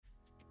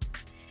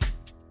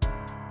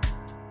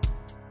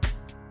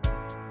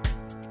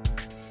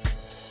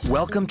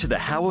Welcome to the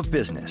How of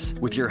Business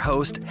with your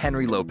host,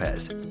 Henry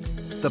Lopez,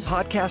 the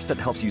podcast that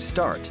helps you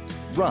start,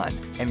 run,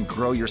 and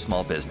grow your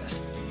small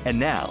business. And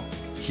now,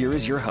 here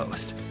is your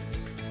host.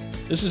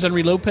 This is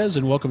Henry Lopez,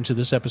 and welcome to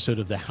this episode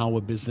of the How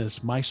of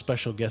Business. My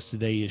special guest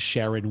today is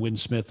Sharon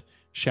Winsmith.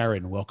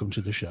 Sharon, welcome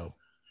to the show.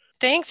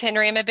 Thanks,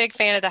 Henry. I'm a big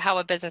fan of the How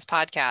of Business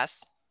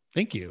podcast.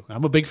 Thank you.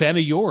 I'm a big fan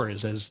of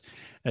yours, as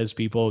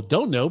people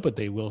don't know, but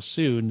they will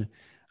soon.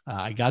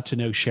 I got to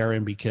know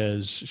Sharon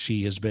because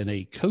she has been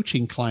a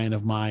coaching client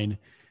of mine,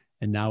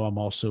 and now I'm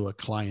also a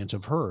client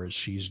of hers.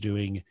 She's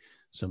doing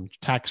some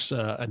tax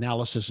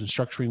analysis and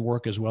structuring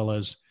work, as well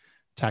as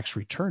tax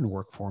return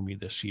work for me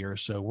this year.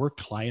 So we're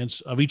clients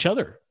of each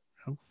other.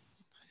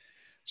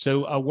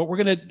 So what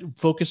we're going to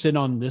focus in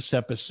on this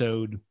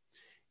episode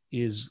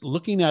is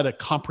looking at a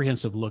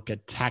comprehensive look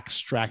at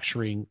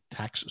structuring,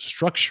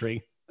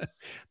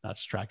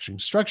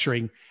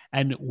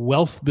 and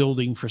wealth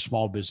building for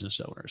small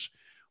business owners.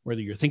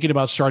 Whether you're thinking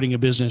about starting a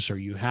business or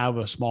you have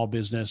a small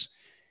business,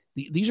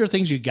 these are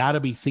things you got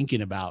to be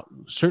thinking about.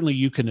 Certainly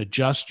you can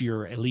adjust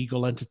your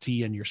legal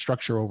entity and your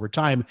structure over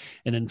time.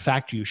 And in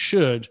fact, you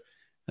should.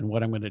 And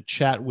what I'm going to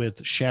chat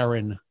with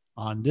Sharon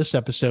on this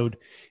episode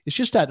is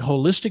just that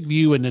holistic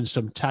view, and then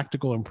some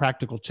tactical and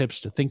practical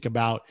tips to think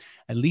about,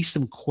 at least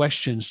some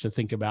questions to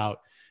think about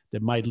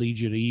that might lead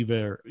you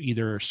to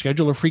either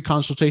schedule a free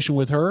consultation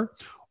with her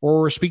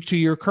or speak to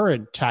your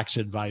current tax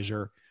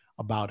advisor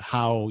about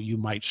how you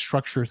might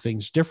structure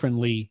things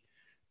differently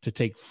to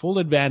take full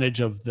advantage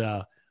of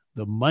the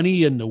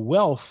money and the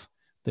wealth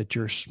that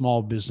your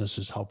small business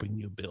is helping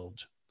you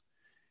build.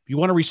 If you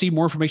want to receive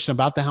more information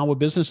about the How of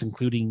Business,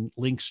 including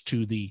links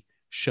to the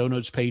show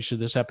notes page to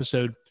this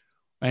episode,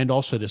 and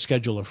also to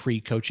schedule a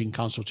free coaching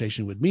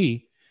consultation with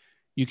me,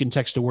 you can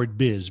text the word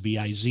BIZ,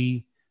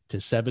 B-I-Z, to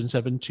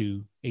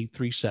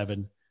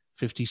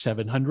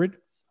 772-837-5700,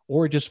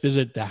 or just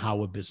visit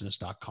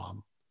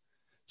thehowofbusiness.com.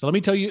 So let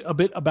me tell you a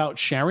bit about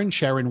Sharon.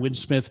 Sharon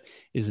Winsmith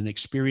is an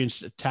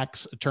experienced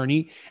tax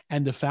attorney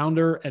and the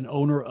founder and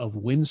owner of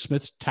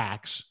Winsmith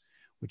Tax,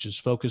 which is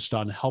focused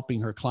on helping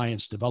her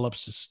clients develop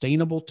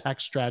sustainable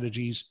tax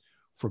strategies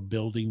for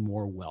building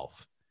more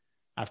wealth.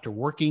 After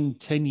working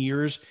 10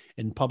 years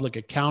in public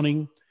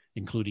accounting,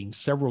 including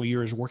several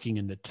years working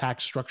in the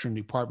tax structuring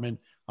department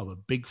of a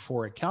Big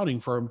Four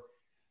accounting firm,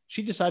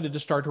 she decided to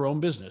start her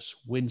own business,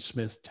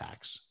 Winsmith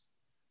Tax.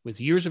 With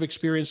years of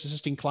experience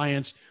assisting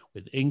clients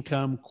with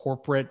income,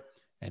 corporate,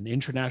 and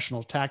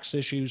international tax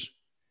issues,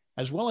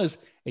 as well as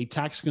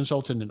tax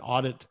consulting and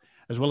audit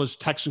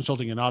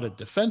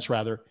defense,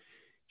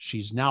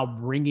 she's now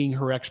bringing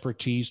her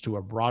expertise to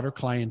a broader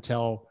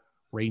clientele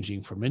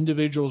ranging from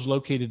individuals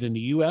located in the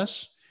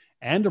U.S.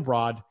 and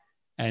abroad,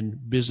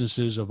 and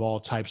businesses of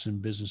all types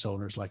and business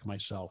owners like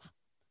myself.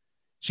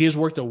 She has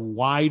worked a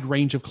wide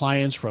range of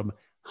clients, from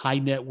high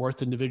net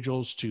worth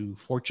individuals to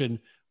Fortune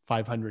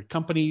 500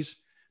 companies,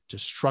 to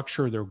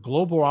structure their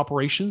global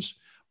operations.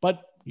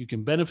 But you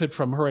can benefit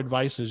from her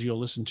advice, as you'll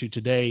listen to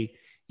today,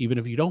 even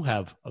if you don't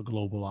have a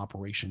global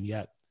operation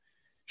yet.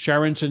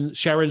 Sharon's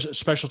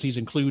specialties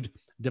include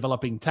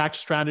developing tax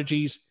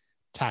strategies,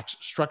 tax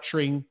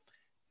structuring,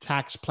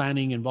 tax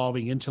planning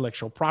involving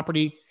intellectual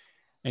property,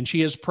 and she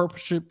has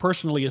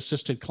personally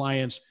assisted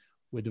clients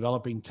with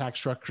developing tax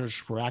structures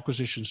for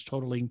acquisitions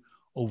totaling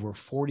over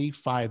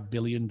 $45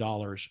 billion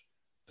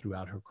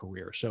throughout her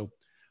career. So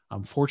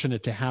I'm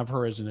fortunate to have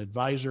her as an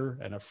advisor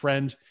and a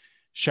friend.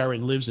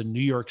 Sharon lives in New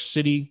York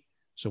City.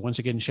 So once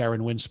again,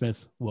 Sharon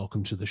Winsmith,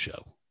 welcome to the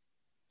show.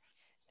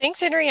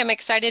 Thanks, Henry. I'm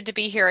excited to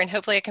be here, and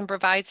hopefully I can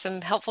provide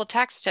some helpful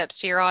tax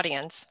tips to your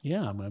audience.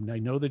 Yeah, I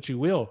know that you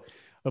will.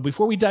 But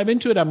before we dive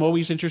into it, I'm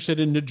always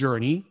interested in the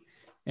journey.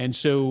 And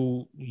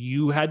so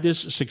you had this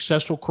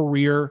successful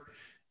career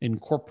in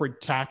corporate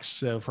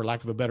tax, for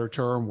lack of a better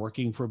term,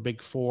 working for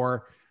Big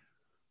Four.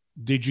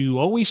 Did you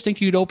always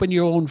think you'd open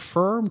your own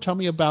firm? Tell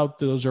me about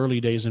those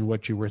early days and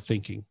what you were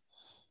thinking.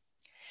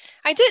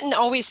 I didn't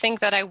always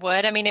think that I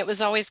would. I mean, it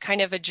was always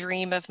kind of a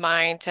dream of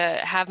mine to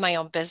have my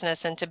own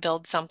business and to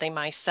build something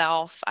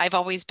myself. I've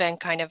always been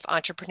kind of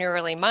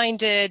entrepreneurially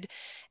minded.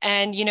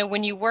 And,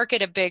 when you work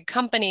at a big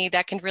company,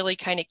 that can really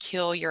kind of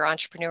kill your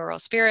entrepreneurial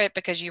spirit,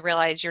 because you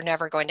realize you're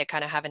never going to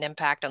kind of have an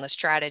impact on the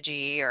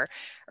strategy or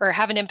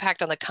have an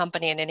impact on the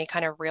company in any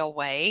kind of real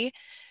way.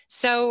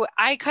 So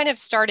I kind of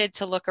started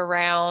to look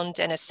around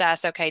and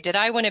assess, okay, did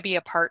I want to be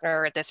a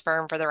partner at this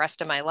firm for the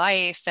rest of my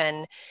life?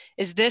 And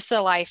is this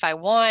the life I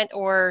want,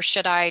 or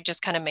should I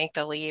just kind of make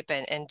the leap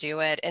and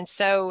do it? And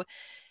so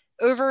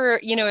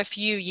over, a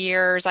few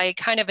years, I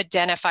kind of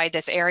identified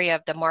this area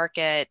of the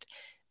market,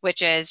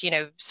 which is,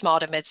 small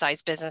to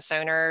mid-sized business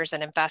owners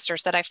and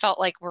investors that I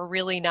felt like were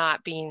really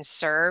not being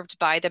served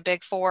by the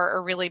Big Four,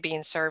 or really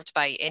being served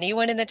by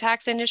anyone in the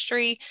tax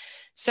industry.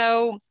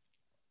 So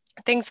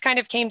things kind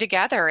of came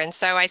together. And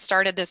so I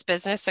started this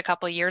business a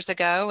couple of years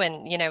ago,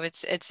 and,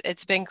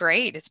 it's been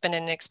great. It's been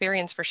an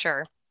experience for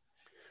sure.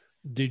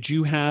 Did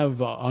you have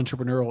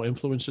entrepreneurial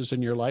influences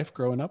in your life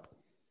growing up?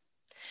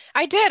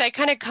 I did. I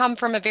kind of come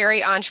from a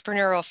very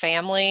entrepreneurial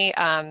family.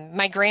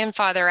 My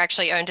grandfather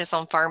actually owned his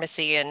own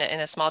pharmacy in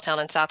a small town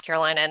in South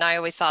Carolina, and I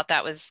always thought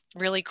that was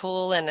really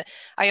cool. And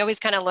I always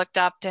kind of looked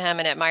up to him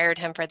and admired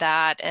him for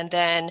that. And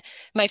then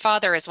my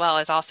father as well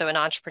is also an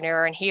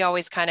entrepreneur, and he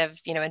always kind of,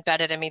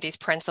 embedded in me these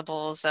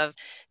principles of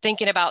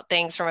thinking about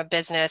things from a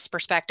business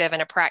perspective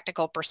and a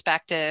practical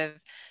perspective.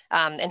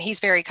 And he's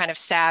very kind of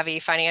savvy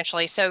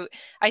financially. So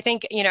I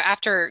think,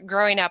 after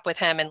growing up with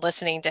him and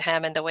listening to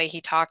him and the way he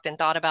talked and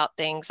thought about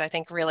things, I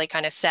think really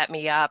kind of set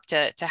me up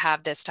to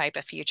have this type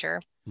of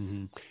future.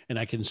 Mm-hmm. And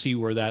I can see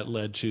where that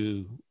led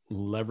to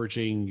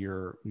leveraging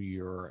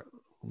your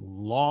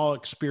law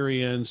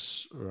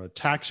experience,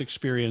 tax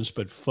experience,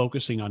 but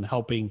focusing on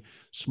helping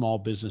small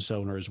business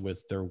owners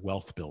with their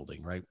wealth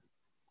building, right?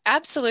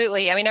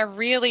 Absolutely. I mean, I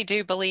really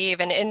do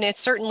believe, and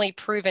it's certainly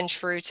proven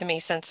true to me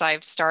since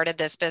I've started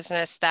this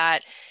business,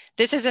 that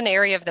this is an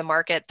area of the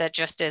market that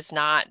just is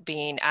not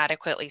being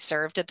adequately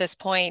served at this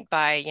point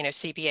by,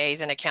 CPAs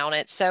and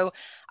accountants. So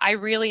I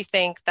really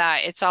think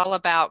that it's all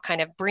about kind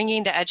of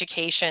bringing the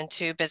education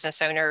to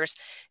business owners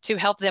to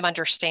help them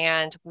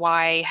understand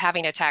why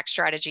having a tax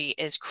strategy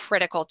is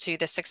critical to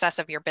the success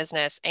of your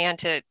business and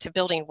to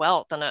building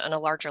wealth on a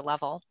larger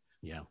level.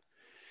 Yeah.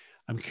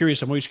 I'm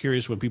curious. I'm always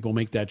curious when people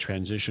make that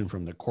transition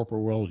from the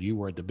corporate world, you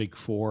were at the big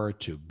four,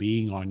 to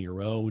being on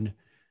your own.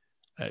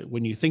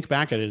 When you think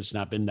back at it, it's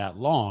not been that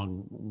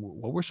long.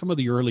 What were some of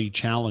the early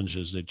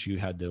challenges that you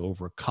had to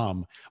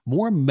overcome?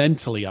 More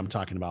mentally, I'm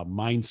talking about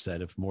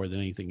mindset, if more than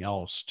anything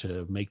else,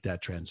 to make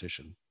that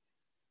transition.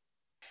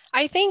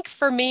 I think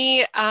for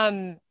me,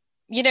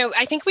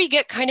 I think we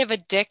get kind of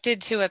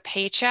addicted to a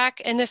paycheck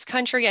in this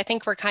country. I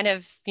think we're kind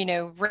of,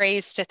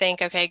 raised to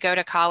think, okay, go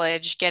to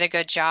college, get a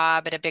good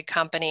job at a big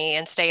company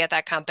and stay at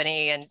that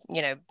company and,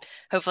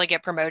 hopefully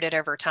get promoted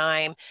over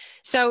time.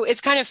 So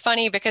it's kind of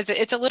funny because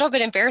it's a little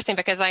bit embarrassing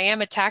because I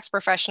am a tax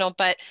professional,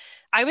 but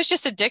I was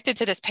just addicted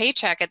to this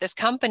paycheck at this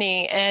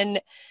company. And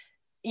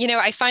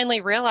I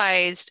finally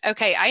realized,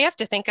 okay, I have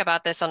to think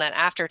about this on an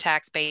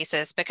after-tax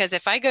basis, because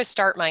if I go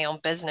start my own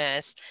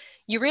business,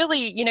 you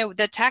really,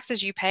 the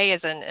taxes you pay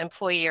as an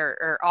employee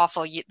are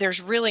awful.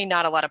 There's really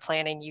not a lot of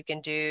planning you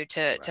can do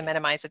to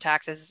minimize the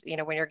taxes,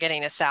 when you're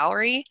getting a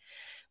salary.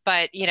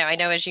 But, I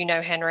know, as you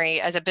know, Henry,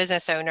 as a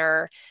business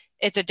owner,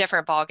 it's a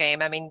different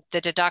ballgame. I mean,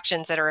 the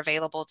deductions that are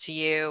available to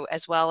you,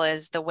 as well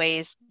as the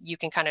ways you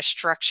can kind of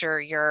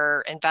structure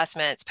your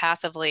investments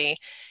passively,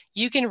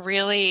 you can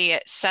really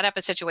set up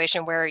a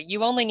situation where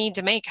you only need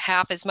to make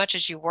half as much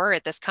as you were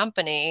at this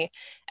company,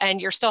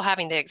 and you're still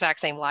having the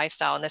exact same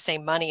lifestyle and the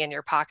same money in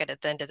your pocket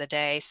at the end of the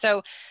day.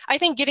 So I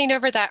think getting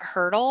over that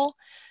hurdle,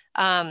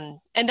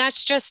 and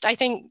that's just, I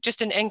think,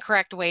 just an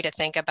incorrect way to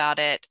think about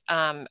it.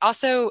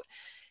 Also,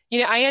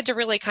 I had to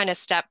really kind of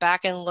step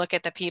back and look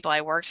at the people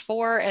I worked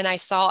for. And I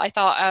thought,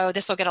 oh,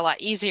 this will get a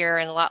lot easier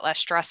and a lot less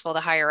stressful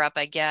the higher up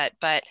I get.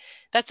 But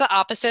that's the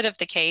opposite of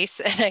the case.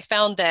 And I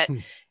found that,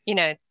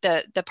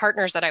 the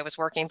partners that I was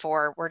working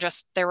for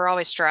they were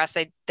always stressed.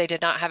 They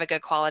did not have a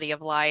good quality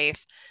of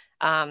life.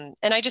 And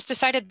I just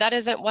decided that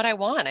isn't what I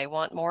want. I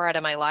want more out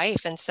of my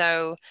life. And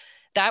so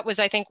that was,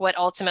 I think, what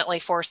ultimately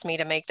forced me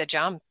to make the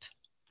jump.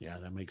 Yeah,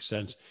 that makes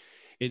sense.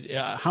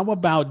 How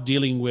about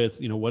dealing with,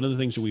 one of the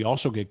things that we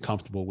also get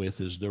comfortable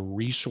with is the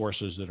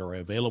resources that are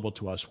available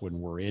to us when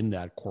we're in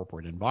that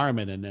corporate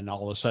environment. And then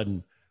all of a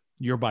sudden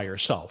you're by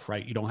yourself,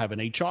 right? You don't have an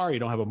HR, you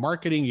don't have a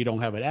marketing, you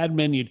don't have an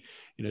admin,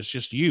 it's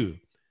just you.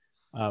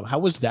 How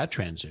was that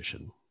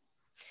transition?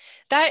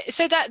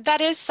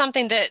 That is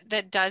something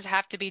that does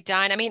have to be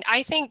done. I mean,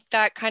 I think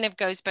that kind of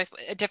goes both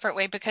a different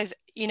way because,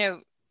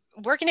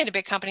 working at a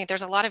big company,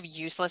 there's a lot of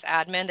useless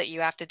admin that you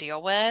have to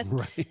deal with.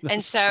 Right.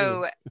 And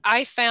so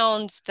I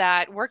found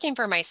that working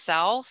for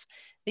myself,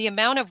 the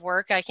amount of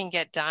work I can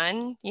get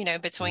done,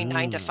 between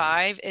 9 to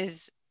 5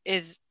 is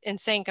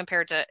insane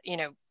compared to,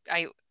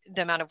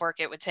 the amount of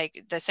work it would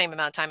take, the same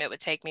amount of time it would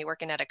take me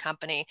working at a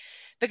company,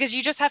 because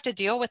you just have to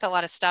deal with a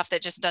lot of stuff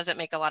that just doesn't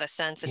make a lot of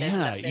sense and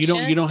isn't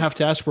efficient. You don't have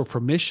to ask for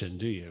permission,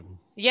 do you?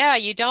 Yeah,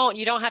 you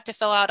don't have to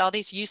fill out all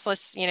these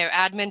useless,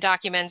 admin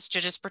documents to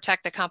just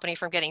protect the company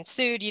from getting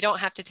sued. You don't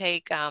have to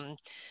take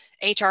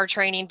HR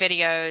training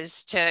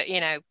videos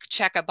to,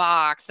 check a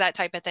box, that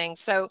type of thing.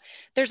 So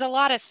there's a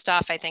lot of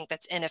stuff I think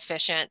that's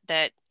inefficient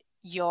that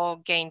you'll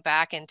gain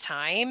back in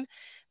time.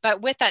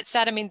 But with that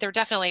said, I mean, there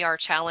definitely are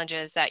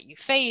challenges that you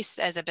face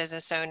as a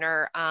business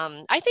owner.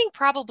 I think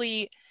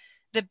probably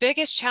the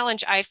biggest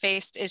challenge I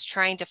faced is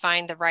trying to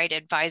find the right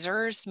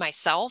advisors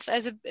myself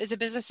as a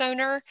business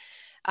owner.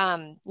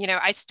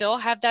 I still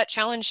have that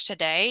challenge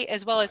today,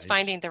 as well as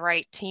finding the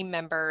right team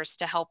members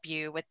to help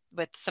you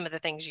with some of the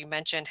things you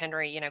mentioned,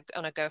 Henry,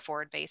 on a go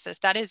forward basis.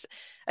 That is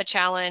a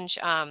challenge.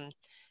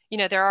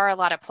 There are a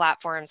lot of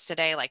platforms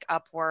today like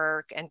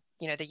Upwork and,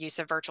 the use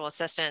of virtual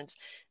assistants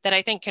that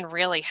I think can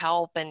really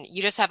help. And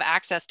you just have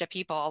access to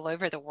people all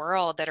over the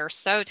world that are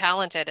so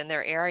talented in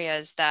their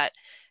areas that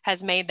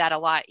has made that a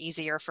lot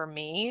easier for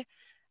me.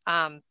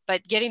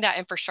 But getting that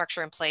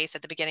infrastructure in place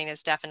at the beginning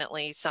is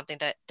definitely something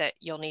that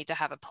you'll need to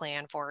have a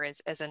plan for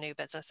as a new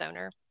business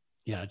owner.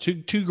 Yeah,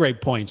 two great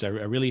points. I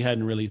really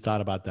hadn't really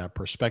thought about that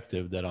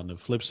perspective, that on the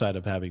flip side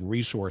of having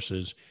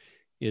resources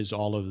is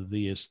all of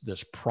this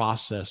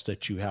process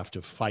that you have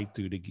to fight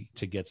through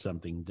to get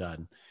something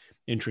done.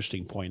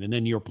 Interesting point. And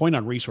then your point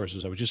on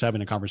resources, I was just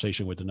having a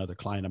conversation with another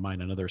client of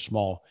mine, another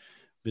small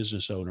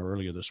business owner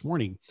earlier this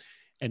morning.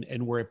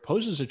 And where it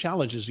poses a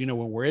challenge is,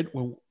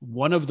 when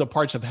one of the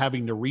parts of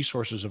having the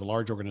resources of a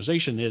large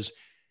organization is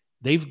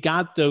they've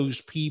got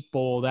those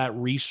people, that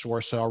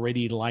resource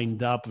already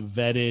lined up,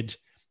 vetted.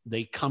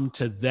 They come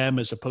to them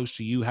as opposed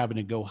to you having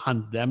to go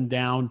hunt them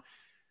down.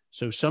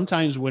 So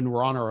sometimes when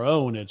we're on our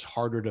own, it's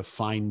harder to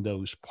find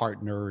those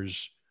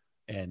partners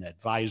and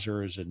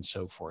advisors and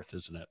so forth,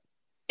 isn't it?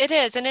 It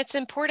is. And it's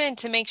important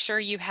to make sure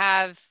you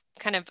have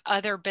kind of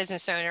other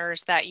business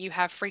owners that you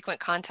have frequent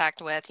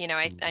contact with.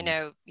 I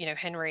know,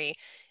 Henry,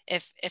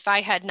 if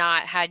I had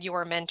not had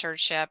your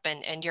mentorship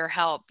and your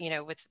help,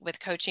 with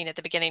coaching at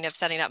the beginning of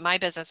setting up my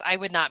business, I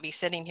would not be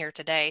sitting here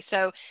today.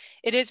 So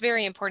it is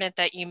very important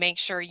that you make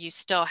sure you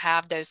still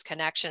have those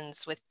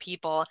connections with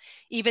people,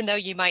 even though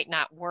you might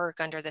not work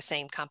under the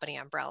same company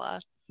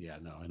umbrella. Yeah,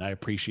 no, and I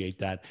appreciate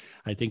that.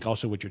 I think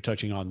also what you're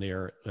touching on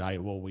there, I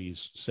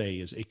always say,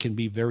 is it can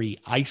be very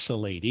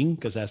isolating,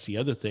 because that's the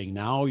other thing.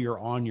 Now you're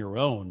on your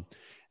own.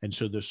 And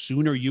so the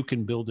sooner you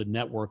can build a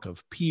network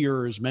of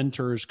peers,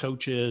 mentors,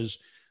 coaches,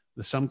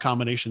 some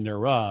combination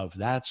thereof,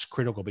 that's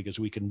critical, because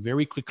we can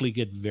very quickly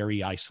get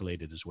very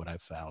isolated, is what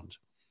I've found.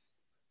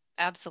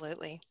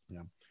 Absolutely. Yeah.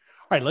 All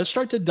right, let's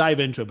start to dive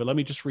into it. But let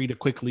me just read a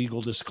quick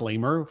legal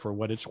disclaimer for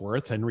what it's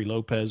worth. Henry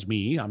Lopez,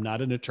 I'm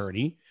not an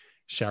attorney.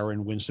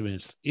 Sharon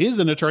Winsmith is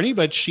an attorney,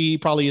 but she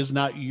probably is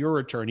not your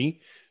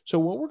attorney. So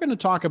what we're going to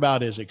talk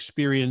about is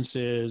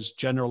experiences,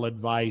 general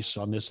advice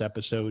on this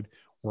episode.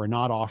 We're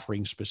not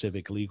offering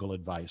specific legal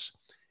advice.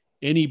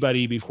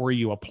 Anybody, before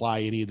you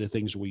apply any of the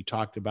things we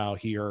talked about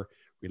here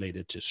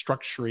related to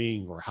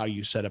structuring or how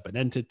you set up an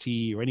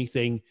entity or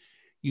anything,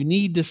 you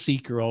need to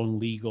seek your own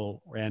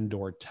legal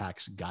and/or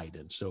tax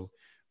guidance. So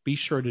be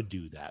sure to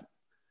do that.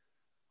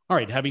 All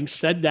right. Having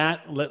said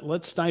that,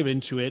 let's dive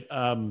into it.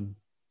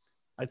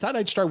 I thought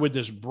I'd start with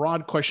this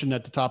broad question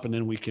at the top, and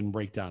then we can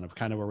break down. I've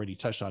kind of already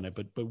touched on it,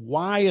 but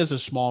why, as a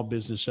small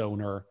business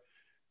owner,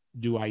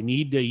 do I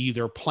need to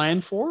either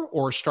plan for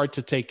or start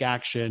to take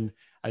action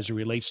as it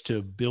relates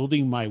to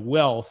building my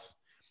wealth?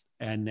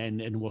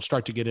 And we'll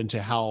start to get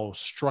into how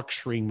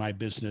structuring my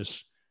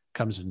business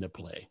comes into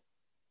play.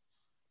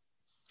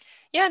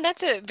 Yeah, and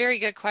that's a very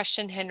good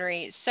question,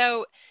 Henry.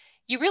 So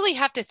you really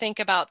have to think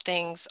about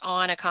things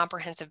on a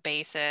comprehensive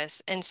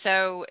basis. And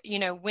so,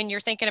 when you're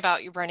thinking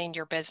about you running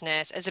your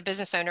business as a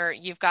business owner,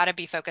 you've got to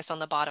be focused on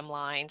the bottom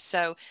line.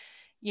 So,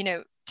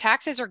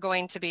 taxes are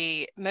going to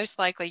be most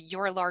likely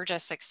your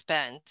largest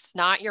expense,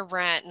 not your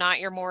rent, not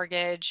your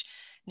mortgage,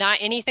 not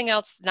anything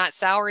else, not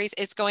salaries.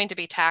 It's going to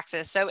be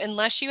taxes. So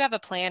unless you have a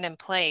plan in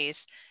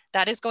place,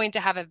 that is going to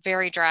have a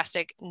very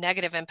drastic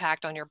negative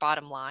impact on your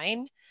bottom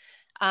line.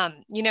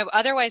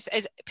 Otherwise,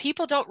 as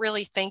people don't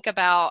really think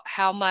about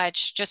how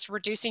much just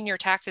reducing your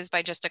taxes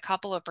by just a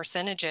couple of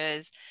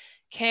percentages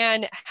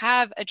can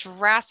have a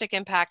drastic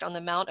impact on the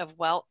amount of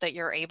wealth that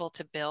you're able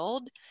to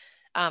build.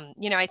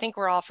 I think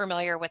we're all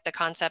familiar with the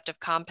concept of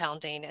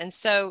compounding. And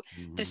so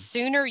the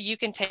sooner you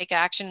can take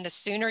action, the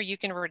sooner you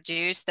can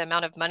reduce the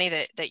amount of money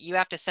that you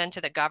have to send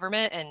to the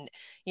government and,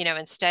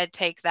 instead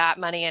take that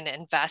money and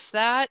invest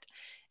that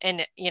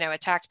in, a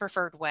tax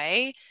preferred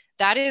way,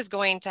 that is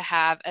going to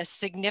have a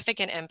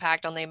significant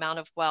impact on the amount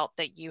of wealth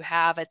that you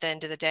have at the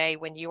end of the day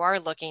when you are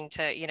looking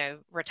to,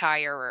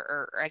 retire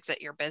or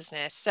exit your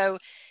business. So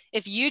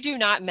if you do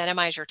not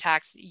minimize your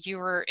tax,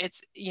 you're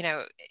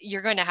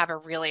going to have a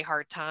really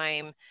hard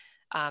time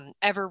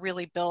ever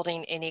really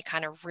building any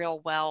kind of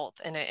real wealth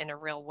in a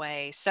real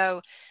way.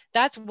 So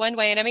that's one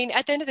way. And I mean,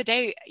 at the end of the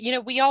day,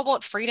 we all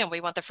want freedom.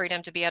 We want the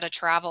freedom to be able to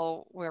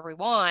travel where we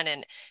want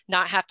and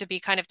not have to be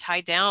kind of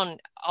tied down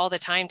all the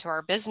time to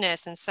our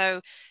business. And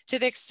so to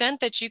the extent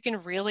that you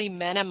can really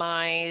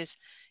minimize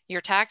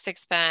your tax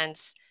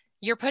expense,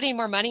 you're putting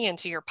more money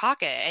into your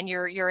pocket and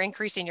you're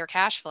increasing your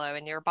cash flow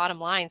and your bottom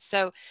line.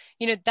 So,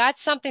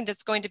 that's something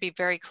that's going to be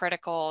very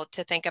critical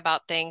to think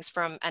about things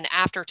from an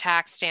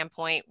after-tax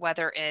standpoint,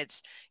 whether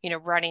it's,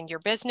 running your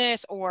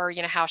business or,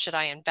 how should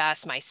I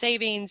invest my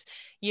savings?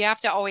 You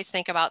have to always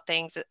think about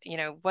things,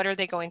 what are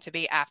they going to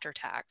be after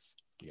tax?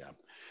 Yeah,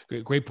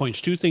 great points.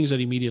 Two things that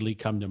immediately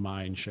come to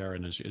mind,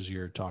 Sharon, as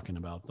you're talking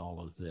about all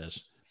of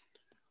this.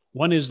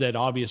 One is that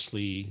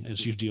obviously,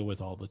 as you deal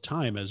with all the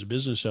time as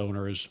business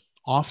owners,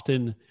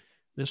 often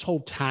this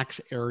whole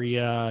tax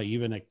area,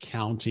 even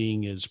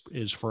accounting is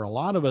for a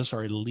lot of us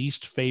our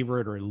least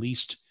favorite or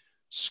least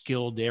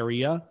skilled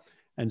area.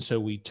 And so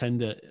we tend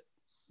to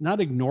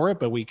not ignore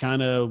it, but we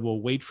kind of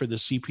will wait for the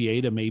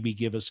CPA to maybe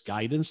give us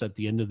guidance at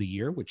the end of the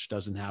year, which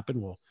doesn't happen.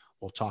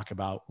 We'll talk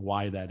about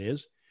why that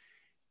is.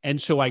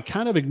 And so I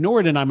kind of ignore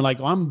it and I'm like,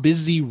 I'm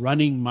busy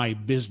running my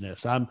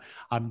business. I'm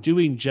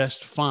doing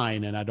just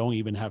fine. And I don't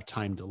even have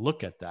time to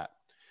look at that.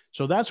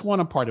 So that's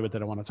one part of it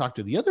that I want to talk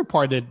to. The other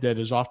part that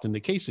is often the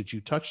case that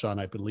you touched on,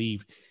 I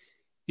believe,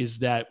 is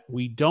that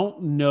we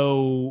don't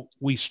know,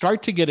 we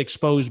start to get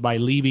exposed by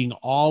leaving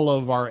all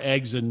of our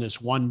eggs in this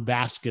one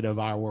basket of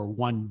our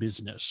one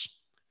business.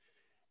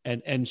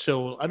 And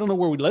so I don't know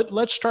where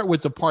let's start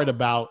with the part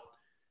about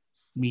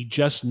me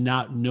just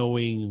not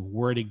knowing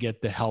where to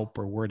get the help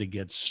or where to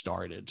get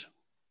started.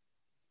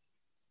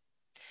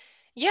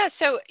 Yeah.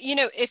 So,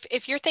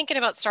 if you're thinking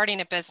about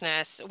starting a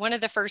business, one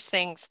of the first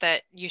things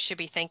that you should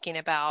be thinking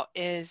about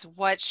is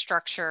what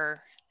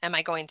structure am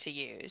I going to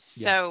use?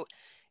 Yeah. So,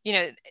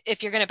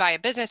 if you're going to buy a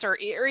business or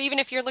even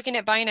if you're looking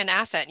at buying an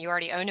asset and you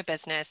already own a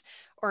business,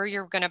 or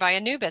you're going to buy a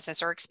new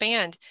business or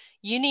expand,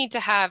 you need to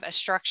have a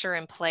structure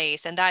in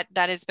place. And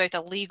that is both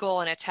a legal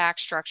and a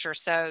tax structure.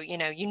 So,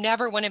 you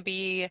never want to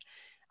be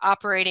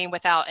operating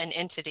without an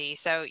entity.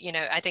 So,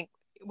 I think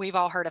we've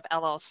all heard of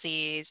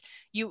LLCs.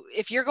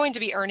 If you're going to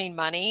be earning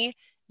money,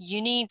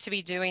 you need to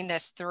be doing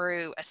this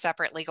through a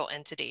separate legal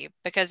entity,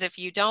 because if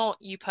you don't,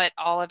 you put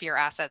all of your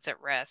assets at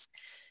risk.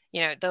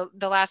 The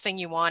last thing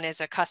you want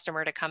is a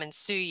customer to come and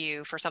sue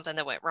you for something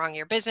that went wrong in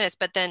your business,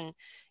 but then,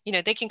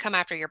 they can come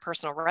after your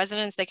personal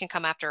residence. They can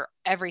come after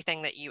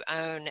everything that you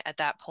own at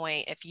that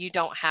point if you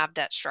don't have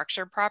that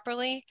structured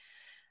properly.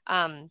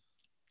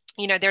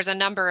 There's a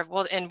number of,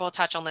 and we'll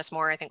touch on this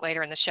more, I think,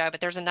 later in the show, but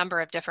there's a number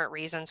of different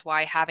reasons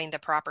why having the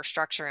proper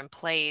structure in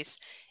place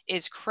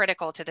is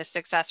critical to the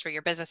success for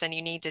your business. And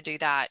you need to do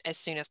that as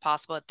soon as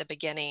possible at the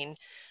beginning.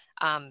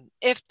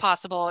 If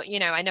possible,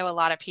 I know a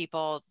lot of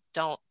people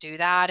don't do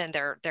that and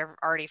they're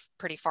already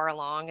pretty far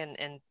along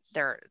and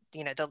they're,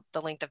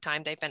 the length of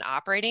time they've been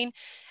operating,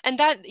 and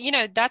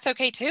that's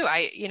okay too.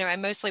 I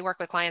mostly work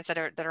with clients that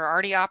are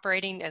already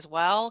operating as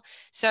well.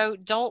 So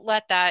don't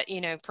let that,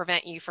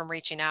 prevent you from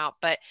reaching out,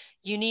 but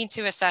you need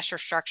to assess your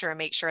structure and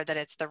make sure that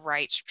it's the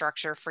right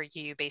structure for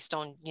you based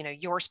on,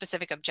 your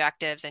specific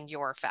objectives and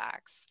your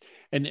facts.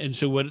 And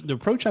so what the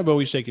approach I've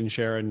always taken,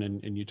 Sharon,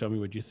 and you tell me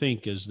what you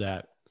think, is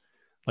that,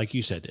 like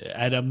you said,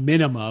 at a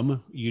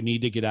minimum, you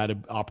need to get out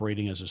of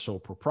operating as a sole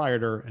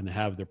proprietor and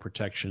have the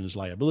protections,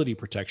 liability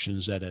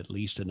protections that at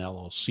least an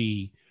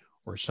LLC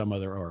or some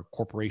other or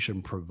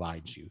corporation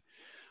provides you.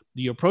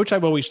 The approach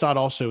I've always thought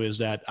also is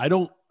that I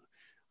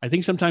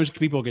think sometimes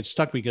people get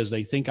stuck because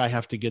they think I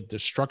have to get the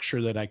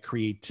structure that I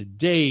create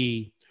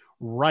today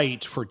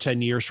right for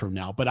 10 years from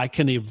now, but I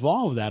can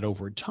evolve that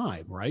over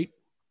time, right?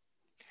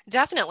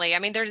 Definitely. I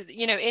mean, there's,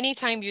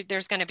 anytime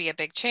there's going to be a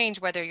big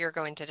change, whether you're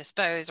going to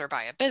dispose or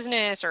buy a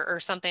business or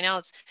something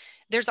else,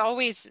 there's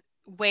always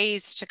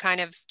ways to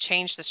kind of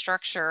change the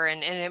structure,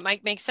 and it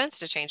might make sense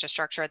to change the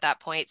structure at that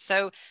point.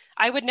 So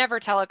I would never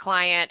tell a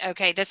client,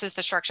 okay, this is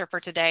the structure for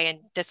today and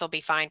this will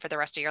be fine for the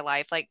rest of your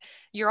life. Like,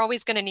 you're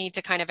always going to need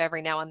to kind of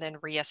every now and then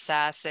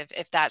reassess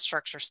if that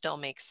structure still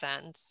makes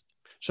sense.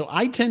 So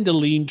I tend to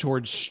lean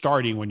towards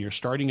when you're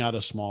starting out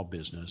a small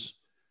business,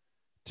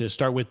 to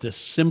start with the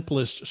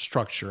simplest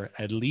structure.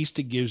 At least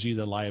it gives you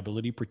the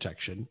liability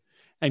protection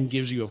and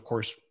gives you, of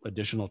course,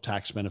 additional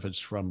tax benefits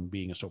from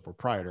being a sole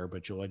proprietor,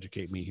 but you'll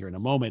educate me here in a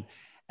moment,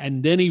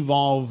 and then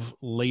evolve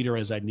later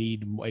as I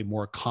need a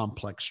more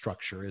complex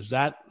structure. Is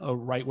that a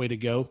right way to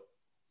go?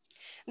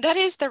 That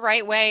is the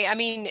right way. I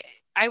mean,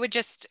 I would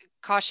just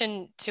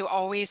caution to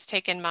always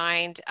take in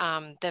mind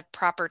the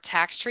proper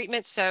tax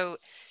treatment. So,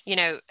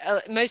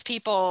 most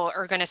people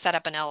are going to set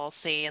up an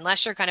LLC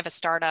unless you're kind of a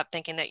startup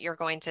thinking that you're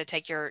going to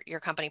take your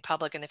company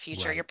public in the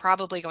future. Right. You're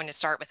probably going to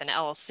start with an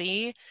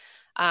LLC,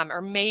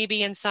 or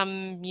maybe in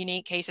some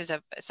unique cases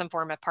of some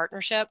form of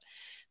partnership.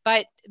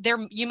 But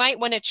you might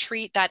want to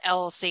treat that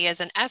LLC as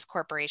an S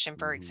corporation,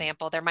 for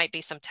example. There might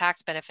be some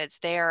tax benefits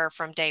there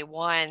from day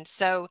one.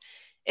 So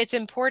it's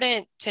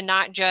important to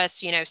not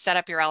just, set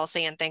up your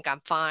LLC and think I'm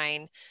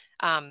fine.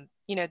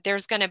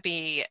 There's going to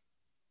be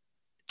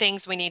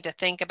things we need to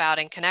think about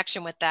in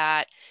connection with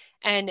that.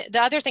 And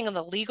the other thing on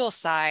the legal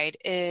side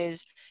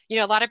is,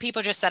 a lot of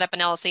people just set up an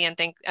LLC and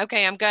think,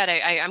 okay, I'm good.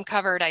 I'm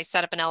covered. I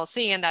set up an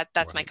LLC and that's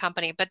right. My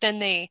company. But then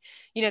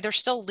there's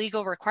still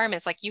legal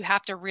requirements. Like, you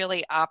have to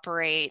really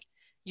operate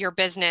your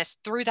business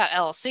through that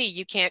LLC.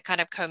 You can't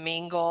kind of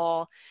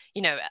commingle,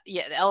 the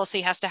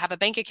LLC has to have a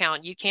bank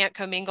account. You can't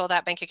commingle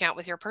that bank account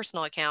with your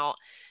personal account.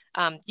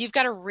 You've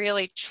got to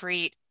really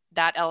treat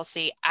that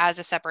LLC as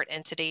a separate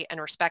entity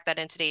and respect that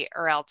entity,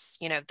 or else,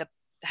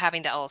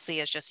 having the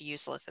LLC is just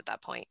useless at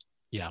that point.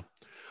 Yeah.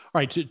 All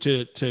right.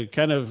 To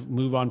kind of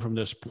move on from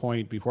this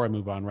point, before I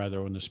move on, rather,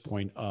 on this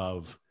point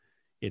of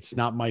it's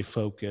not my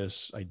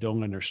focus, I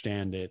don't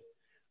understand it.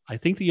 I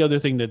think the other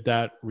thing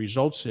that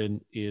results in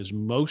is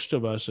most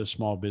of us as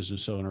small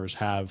business owners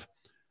have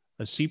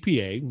a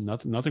CPA,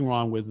 nothing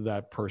wrong with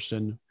that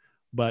person,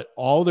 but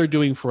all they're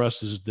doing for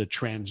us is the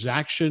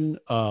transaction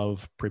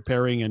of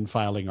preparing and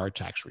filing our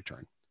tax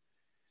return.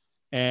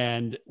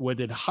 And what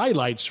it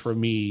highlights for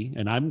me,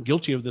 and I'm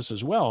guilty of this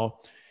as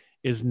well,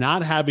 is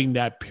not having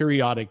that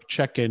periodic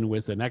check-in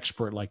with an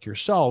expert like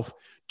yourself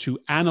to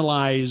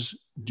analyze,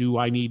 do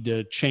I need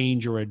to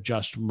change or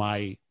adjust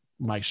my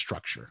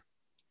structure?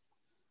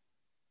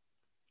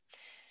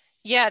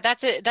 Yeah,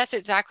 that's it. That's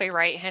exactly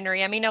right,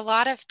 Henry. I mean, a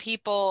lot of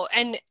people,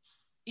 and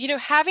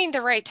having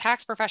the right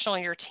tax professional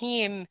on your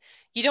team,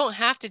 you don't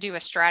have to do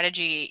a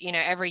strategy,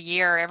 every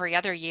year, every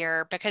other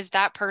year, because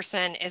that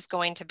person is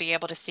going to be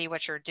able to see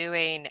what you're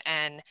doing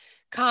and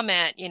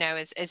comment,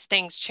 as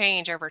things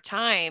change over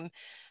time.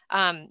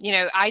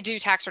 I do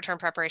tax return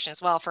preparation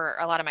as well for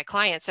a lot of my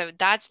clients. So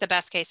that's the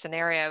best case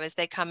scenario is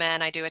they come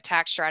in, I do a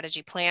tax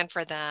strategy plan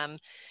for them.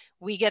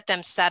 We get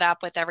them set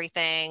up with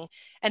everything.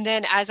 And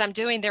then as I'm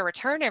doing their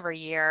return every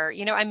year,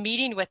 I'm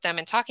meeting with them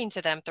and talking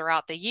to them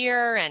throughout the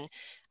year. And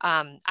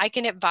I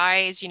can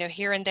advise,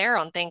 here and there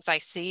on things I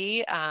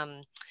see.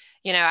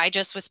 I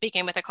just was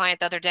speaking with a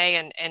client the other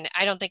day, and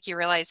I don't think he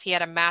realized he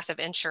had a massive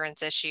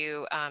insurance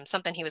issue.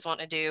 Something he was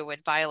wanting to do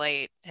would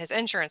violate his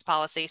insurance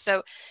policy.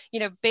 So,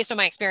 based on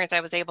my experience,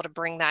 I was able to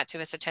bring that to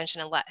his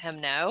attention and let him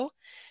know.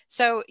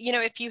 So,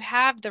 if you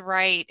have the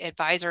right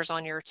advisors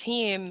on your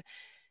team,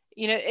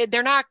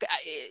 they're not,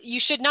 you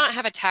should not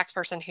have a tax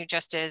person who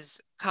just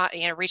is,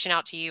 reaching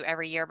out to you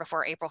every year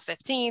before April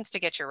 15th to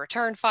get your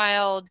return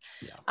filed,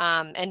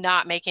 and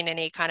not making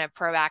any kind of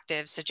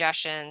proactive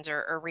suggestions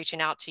or reaching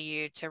out to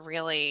you to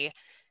really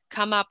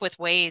come up with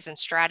ways and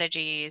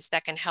strategies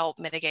that can help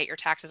mitigate your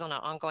taxes on an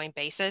ongoing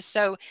basis.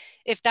 So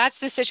if that's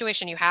the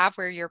situation you have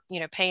where you're,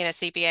 paying a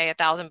CPA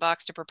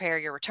 $1,000 to prepare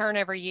your return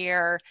every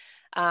year,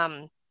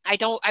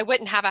 I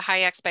wouldn't have a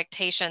high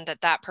expectation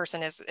that that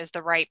person is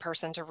the right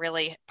person to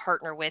really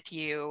partner with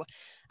you,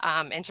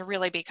 and to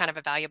really be kind of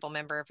a valuable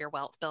member of your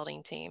wealth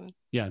building team.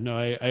 Yeah, no,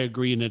 I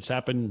agree. And it's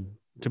happened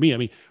to me. I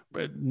mean,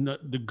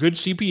 the good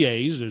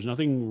CPAs, there's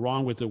nothing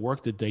wrong with the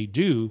work that they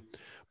do.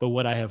 But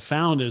what I have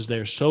found is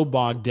they're so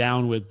bogged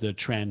down with the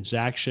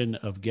transaction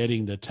of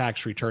getting the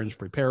tax returns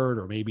prepared,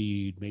 or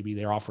maybe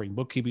they're offering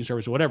bookkeeping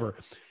service or whatever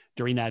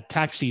during that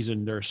tax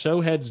season. They're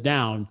so heads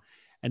down.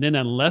 And then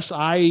unless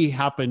I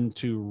happen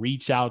to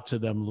reach out to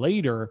them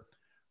later,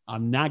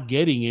 I'm not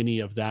getting any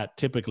of that.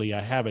 Typically,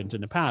 I haven't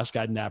in the past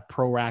gotten that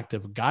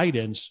proactive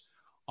guidance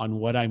on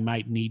what I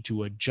might need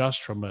to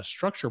adjust from a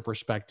structure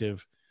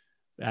perspective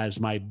as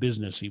my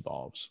business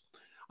evolves.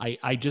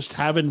 I just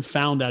haven't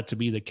found that to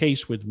be the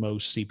case with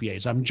most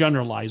CPAs. I'm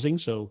generalizing.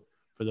 So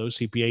for those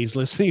CPAs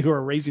listening who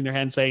are raising their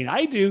hand saying,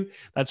 I do,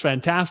 that's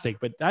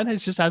fantastic. But that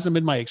just hasn't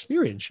been my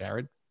experience,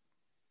 Sharon.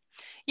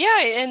 Yeah,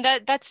 and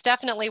that's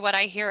definitely what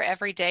I hear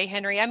every day,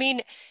 Henry. I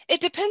mean, it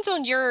depends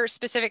on your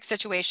specific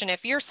situation.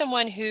 If you're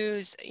someone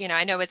who's,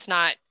 I know it's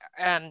not,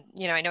 I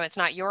know it's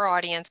not your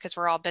audience because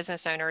we're all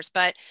business owners,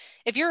 but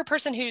if you're a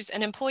person who's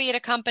an employee at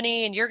a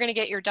company and you're going to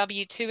get your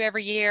W-2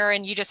 every year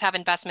and you just have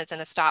investments in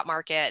the stock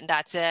market and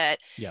that's it,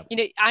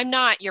 I'm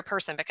not your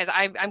person because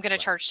I'm going to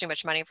charge too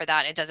much money for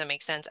that. It doesn't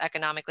make sense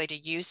economically to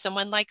use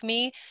someone like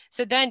me.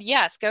 So then,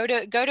 yes, go to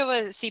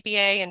a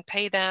CPA and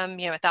pay them,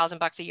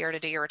 $1,000 a year to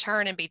do your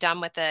return and be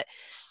done with it.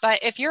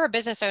 But if you're a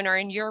business owner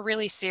and you're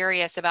really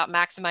serious about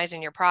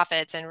maximizing your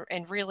profits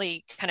and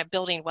really kind of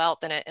building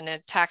wealth in a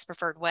tax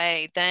preferred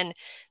way, then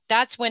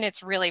that's when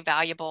it's really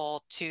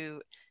valuable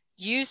to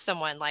use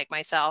someone like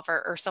myself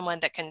or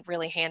someone that can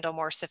really handle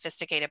more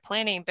sophisticated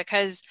planning.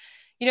 Because,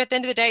 at the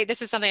end of the day,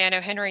 this is something I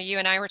know, Henry, you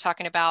and I were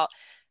talking about.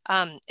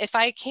 If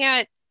I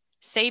can't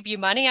save you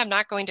money, I'm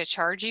not going to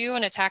charge you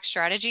on a tax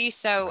strategy.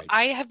 So right.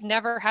 I have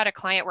never had a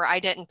client where I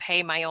didn't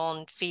pay my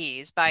own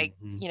fees by,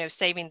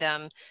 saving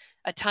them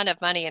a ton of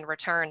money in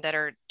return that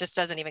just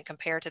doesn't even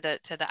compare to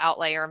the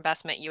outlay or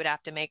investment you would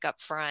have to make up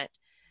front.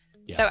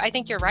 Yeah. So I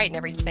think you're right in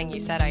everything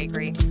you said. I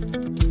agree.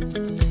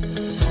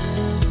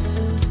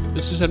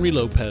 This is Henry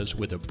Lopez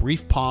with a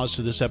brief pause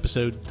to this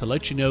episode to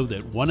let you know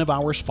that one of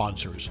our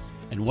sponsors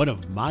and one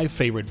of my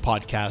favorite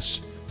podcasts,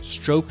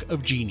 Stroke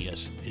of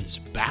Genius, is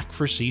back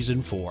for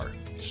season 4.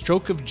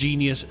 Stroke of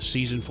Genius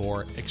season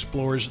 4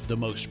 explores the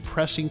most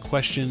pressing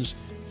questions,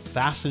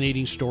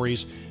 fascinating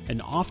stories,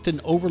 and often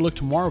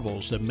overlooked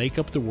marvels that make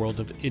up the world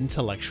of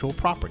intellectual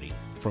property.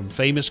 From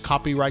famous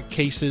copyright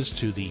cases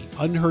to the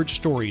unheard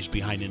stories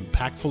behind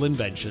impactful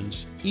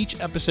inventions, each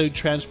episode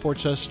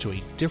transports us to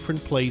a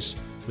different place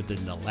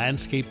within the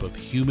landscape of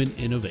human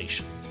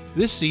innovation.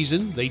 This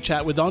season, they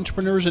chat with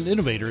entrepreneurs and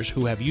innovators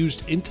who have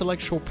used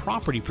intellectual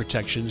property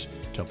protections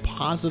to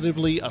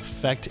positively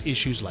affect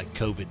issues like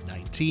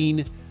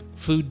COVID-19,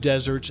 food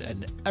deserts,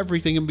 and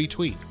everything in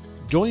between.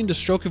 Join the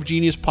Stroke of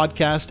Genius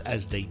podcast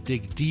as they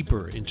dig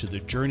deeper into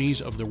the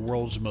journeys of the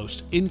world's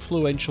most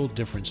influential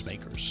difference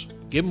makers.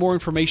 Get more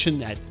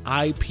information at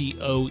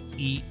ipoef.org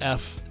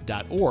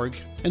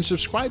and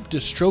subscribe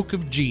to Stroke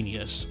of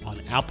Genius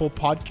on Apple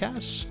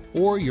Podcasts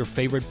or your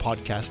favorite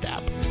podcast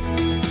app.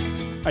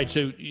 All right,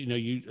 so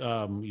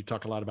you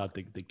talk a lot about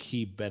the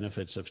key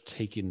benefits of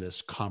taking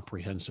this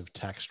comprehensive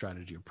tax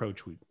strategy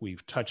approach.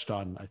 We've touched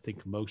on, I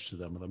think, most of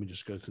them. Let me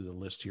just go through the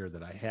list here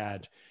that I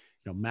had.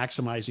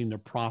 Maximizing the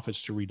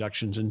profits through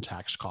reductions in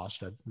tax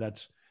costs.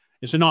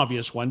 It's an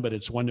obvious one, but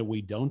it's one that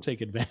we don't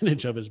take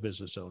advantage of as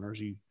business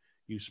owners.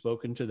 You've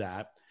spoken to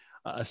that.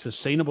 A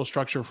sustainable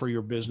structure for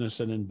your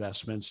business and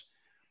investments.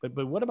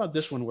 But what about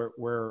this one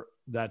where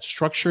that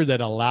structure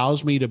that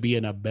allows me to be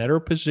in a better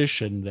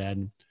position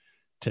than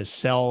to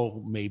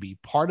sell maybe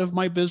part of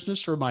my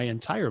business or my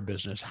entire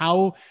business?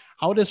 How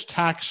does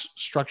tax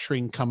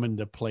structuring come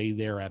into play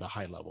there at a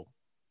high level?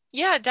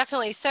 Yeah,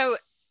 definitely. So,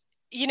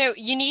 you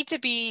need to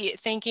be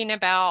thinking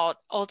about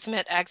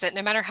ultimate exit,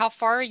 no matter how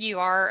far you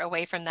are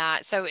away from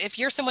that. So if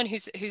you're someone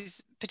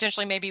who's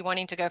potentially maybe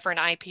wanting to go for an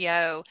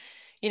IPO,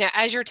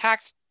 as your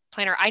tax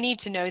planner, I need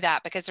to know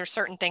that because there's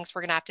certain things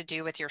we're going to have to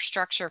do with your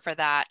structure for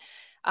that.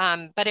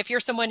 But if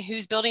you're someone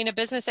who's building a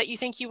business that you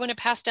think you want to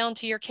pass down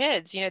to your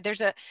kids,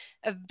 there's a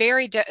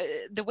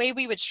the way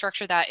we would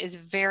structure that is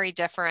very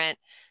different.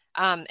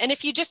 And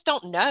if you just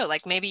don't know,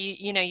 like maybe,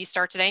 you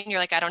start today and you're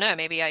like, I don't know,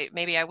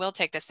 maybe I will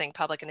take this thing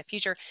public in the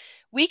future.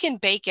 We can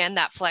bake in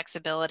that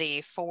flexibility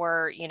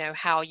for,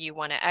 how you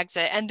want to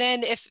exit. And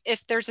then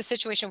if there's a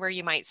situation where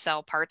you might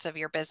sell parts of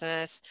your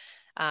business,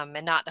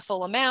 and not the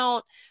full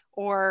amount,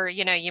 or,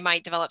 you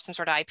might develop some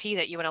sort of IP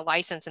that you want to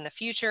license in the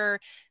future.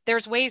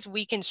 There's ways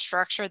we can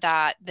structure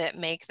that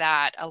make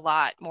that a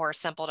lot more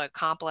simple to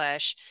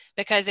accomplish.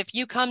 Because if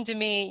you come to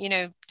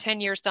me,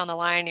 10 years down the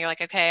line, and you're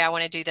like, okay, I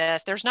want to do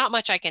this, there's not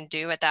much I can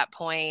do at that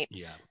point.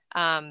 Yeah.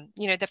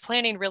 The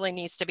planning really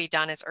needs to be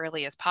done as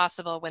early as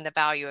possible when the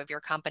value of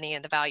your company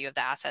and the value of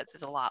the assets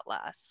is a lot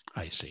less.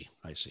 I see.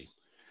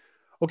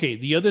 Okay.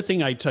 The other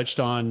thing I touched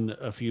on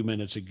a few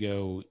minutes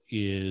ago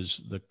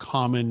is the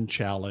common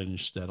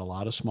challenge that a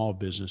lot of small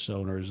business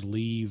owners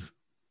leave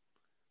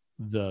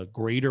the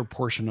greater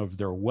portion of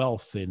their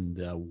wealth in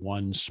the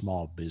one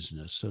small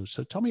business.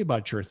 So tell me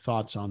about your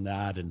thoughts on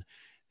that and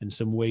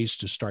some ways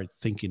to start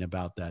thinking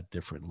about that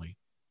differently.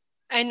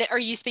 And are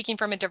you speaking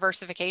from a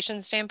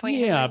diversification standpoint?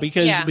 Yeah,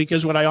 Henry?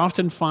 because what I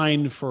often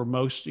find for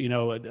most,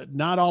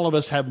 not all of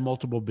us have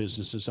multiple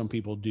businesses. Some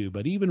people do,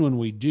 but even when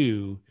we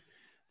do,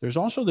 there's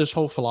also this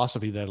whole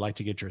philosophy that I'd like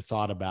to get your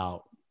thought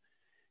about.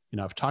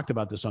 I've talked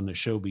about this on the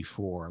show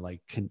before. Like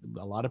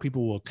a lot of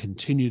people will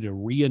continue to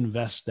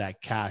reinvest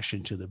that cash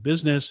into the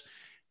business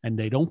and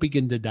they don't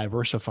begin to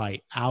diversify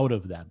out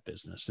of that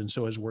business. And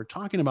so as we're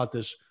talking about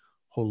this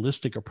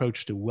holistic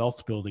approach to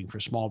wealth building for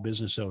small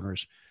business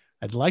owners,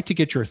 I'd like to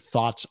get your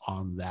thoughts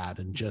on that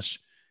and just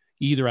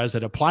either as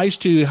it applies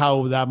to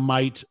how that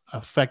might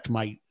affect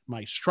my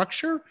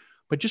structure,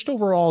 but just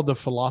overall the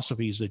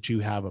philosophies that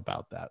you have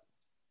about that.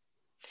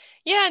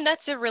 Yeah, and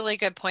that's a really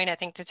good point, I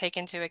think, to take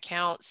into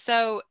account.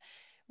 So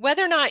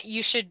whether or not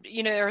you should,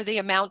 or the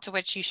amount to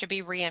which you should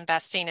be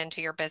reinvesting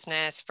into your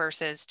business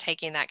versus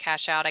taking that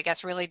cash out, I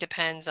guess really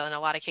depends on a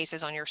lot of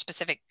cases on your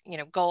specific,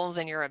 goals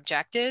and your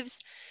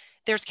objectives.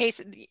 There's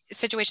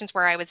situations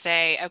where I would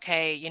say,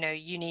 okay,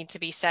 you need to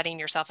be setting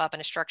yourself up in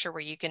a structure where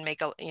you can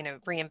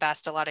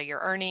reinvest a lot of your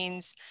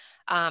earnings.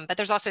 But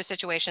there's also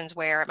situations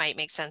where it might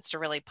make sense to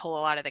really pull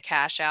a lot of the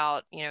cash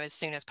out, as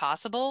soon as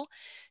possible.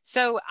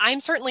 So I'm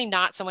certainly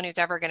not someone who's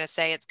ever going to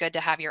say it's good to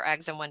have your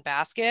eggs in one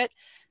basket.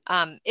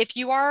 If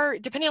you are,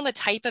 depending on the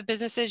type of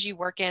businesses you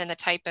work in and the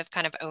type of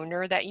kind of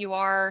owner that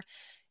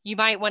you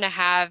might want to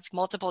have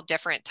multiple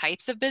different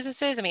types of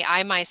businesses. I mean,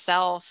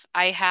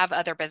 I have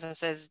other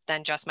businesses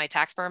than just my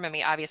tax firm. I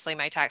mean, obviously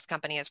my tax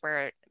company is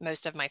where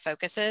most of my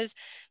focus is,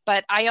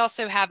 but I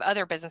also have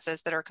other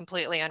businesses that are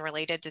completely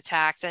unrelated to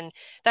tax. And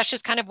that's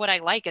just kind of what I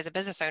like as a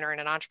business owner and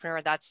an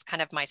entrepreneur. That's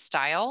kind of my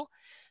style.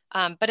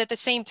 But at the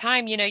same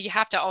time, you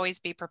have to always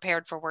be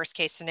prepared for worst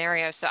case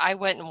scenario. So I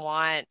wouldn't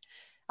want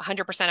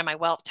 100% of my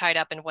wealth tied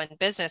up in one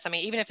business. I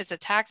mean, even if it's a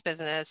tax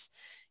business,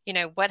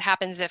 what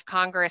happens if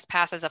Congress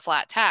passes a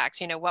flat tax?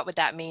 What would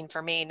that mean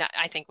for me?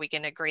 I think we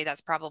can agree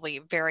that's probably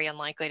very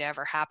unlikely to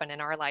ever happen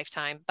in our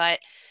lifetime, but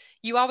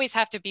you always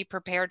have to be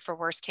prepared for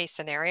worst case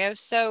scenarios.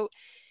 So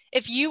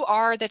if you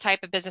are the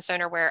type of business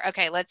owner where,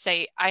 okay, let's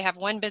say I have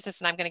one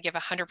business and I'm going to give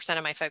 100%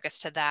 of my focus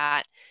to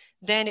that,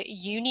 then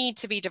you need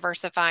to be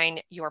diversifying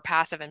your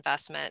passive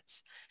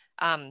investments.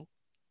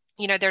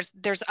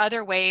 There's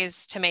other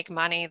ways to make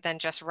money than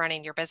just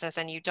running your business,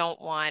 and you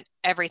don't want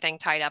everything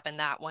tied up in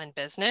that one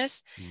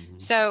business. Mm-hmm.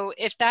 So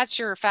if that's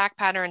your fact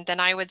pattern, then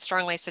I would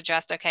strongly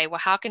suggest, okay, well,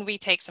 how can we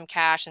take some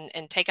cash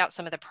and take out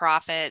some of the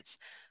profits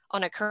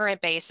on a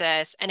current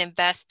basis and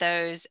invest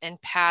those in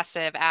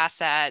passive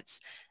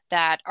assets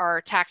that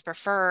are tax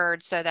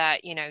preferred so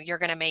that, you're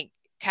going to make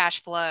cash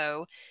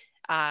flow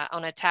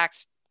on a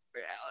tax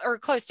or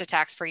close to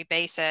tax-free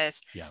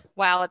basis,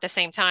 while at the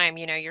same time,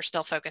 you're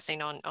still focusing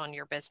on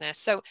your business.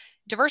 So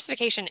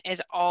diversification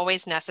is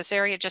always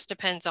necessary. It just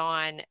depends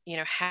on,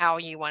 how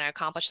you want to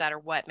accomplish that or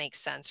what makes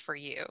sense for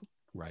you.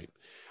 Right.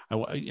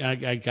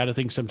 I got to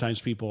think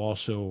sometimes people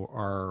also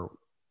are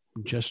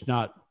just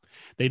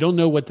they don't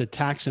know what the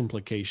tax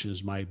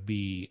implications might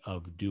be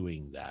of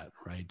doing that,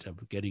 right?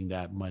 Of getting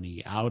that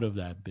money out of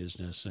that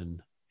business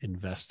and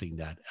investing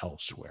that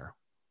elsewhere.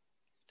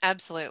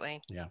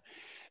 Absolutely. Yeah.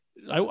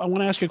 I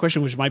want to ask you a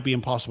question which might be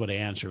impossible to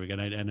answer again,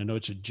 and I know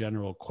it's a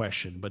general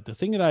question, but the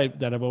thing that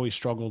I've always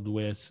struggled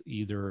with,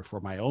 either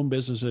for my own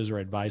businesses or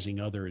advising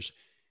others,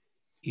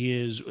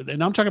 is,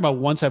 and I'm talking about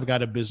once I've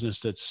got a business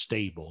that's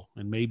stable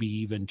and maybe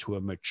even to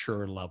a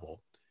mature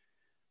level,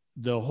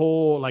 the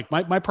whole, like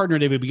my partner,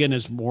 David Begin,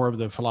 is more of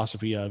the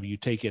philosophy of you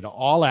take it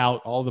all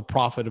out, all the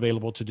profit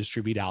available to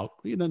distribute out,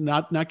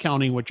 not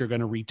counting what you're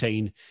going to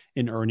retain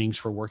in earnings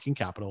for working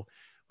capital,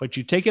 but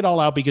you take it all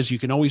out because you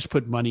can always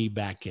put money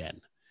back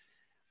in.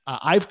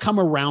 I've come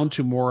around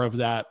to more of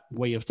that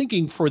way of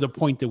thinking for the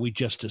point that we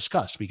just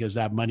discussed, because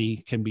that money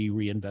can be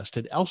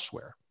reinvested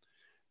elsewhere.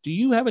 Do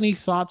you have any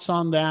thoughts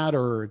on that,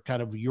 or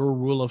kind of your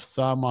rule of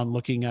thumb on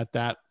looking at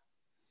that?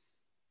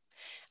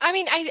 I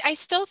mean, I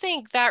still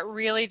think that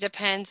really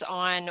depends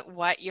on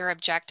what your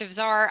objectives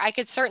are. I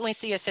could certainly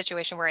see a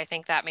situation where I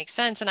think that makes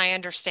sense, and I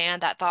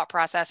understand that thought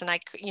process, and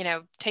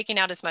taking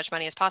out as much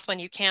money as possible,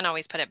 and you can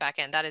always put it back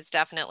in. That is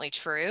definitely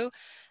true.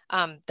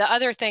 The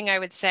other thing I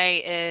would say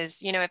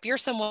is, if you're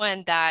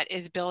someone that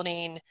is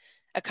building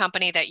a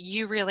company that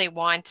you really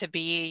want to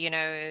be,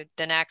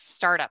 the next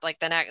startup, like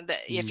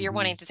if you're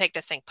wanting to take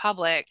this thing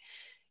public,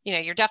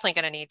 you're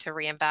definitely going to need to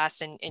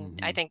reinvest. And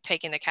I think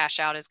taking the cash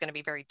out is going to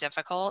be very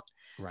difficult.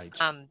 Right.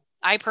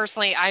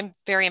 I'm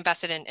very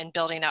invested in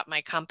building up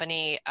my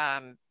company,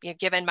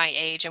 given my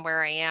age and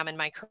where I am in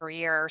my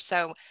career.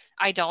 So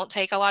I don't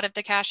take a lot of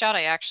the cash out.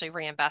 I actually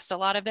reinvest a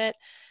lot of it.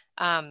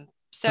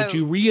 But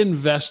you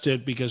reinvest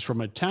it because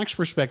from a tax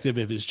perspective,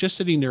 if it's just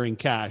sitting there in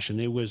cash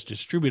and it was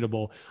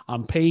distributable,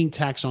 I'm paying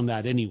tax on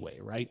that anyway,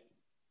 right?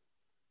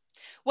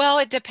 Well,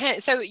 it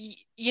depends. So,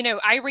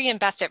 I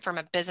reinvest it from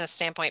a business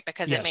standpoint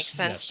because it makes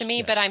sense to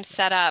me, but I'm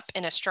set up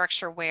in a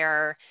structure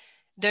where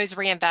those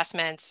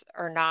reinvestments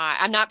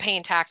I'm not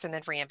paying tax and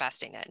then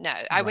reinvesting it. No,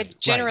 I would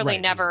generally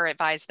never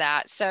advise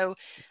that. So,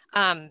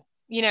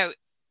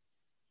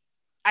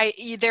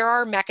 there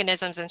are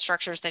mechanisms and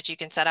structures that you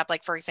can set up.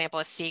 Like, for example,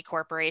 a C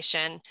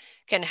corporation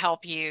can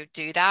help you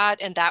do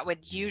that. And that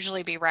would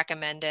usually be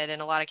recommended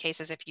in a lot of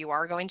cases if you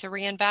are going to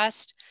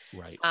reinvest.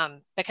 Right.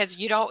 Because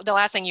the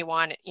last thing you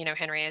want,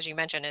 Henry, as you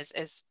mentioned, is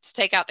to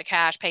take out the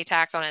cash, pay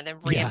tax on it, and then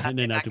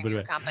reinvest it back in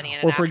your company.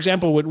 Or for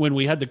example, when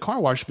we had the car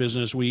wash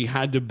business, we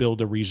had to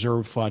build a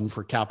reserve fund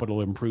for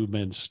capital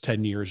improvements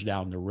 10 years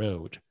down the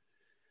road.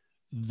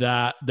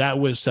 That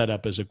was set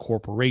up as a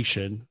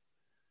corporation,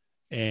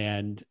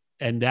 and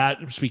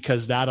that's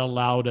because that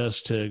allowed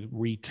us to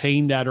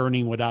retain that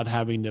earning without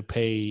having to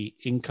pay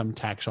income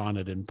tax on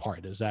it in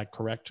part. Is that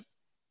correct?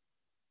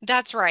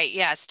 That's right.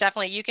 Yes,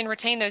 definitely. You can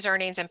retain those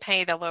earnings and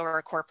pay the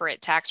lower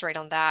corporate tax rate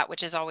on that,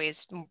 which is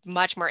always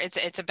much more.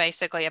 It's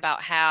basically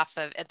about half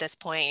of at this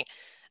point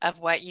of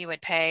what you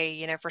would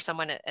pay, for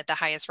someone at the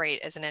highest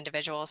rate as an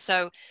individual.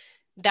 So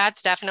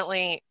that's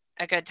definitely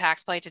a good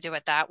tax play to do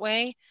it that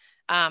way.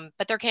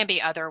 But there can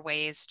be other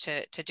ways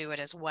to do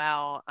it as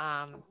well.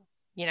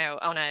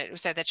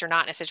 So that you're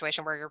not in a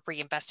situation where you're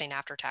reinvesting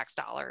after tax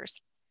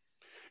dollars.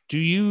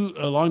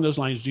 Along those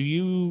lines, do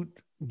you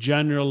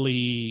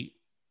generally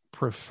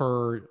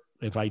prefer,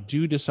 if I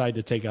do decide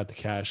to take out the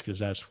cash, because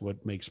that's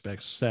what makes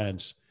best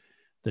sense,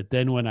 that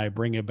then when I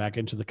bring it back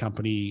into the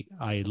company,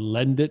 I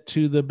lend it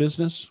to the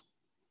business?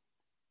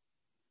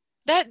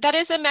 That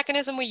is a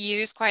mechanism we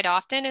use quite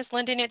often, is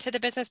lending it to the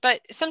business.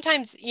 But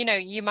sometimes,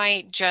 you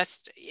might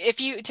just,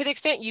 to the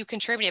extent you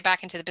contribute it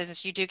back into the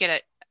business, you do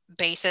get a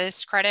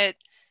basis credit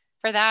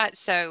for that.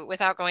 So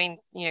without going,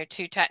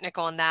 too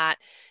technical in that,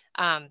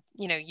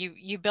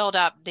 you build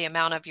up the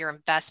amount of your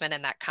investment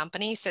in that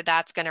company. So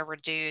that's going to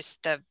reduce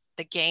the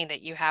gain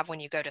that you have when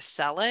you go to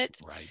sell it.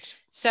 Right.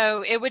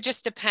 So it would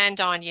just depend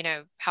on,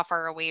 how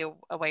far are we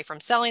away from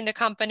selling the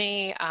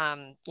company?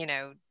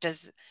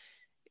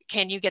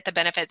 Can you get the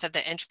benefits of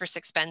the interest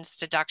expense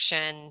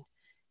deduction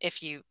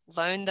if you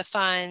loan the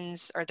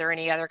funds? Are there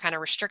any other kind of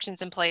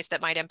restrictions in place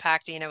that might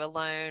impact, a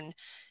loan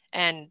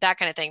and that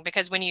kind of thing?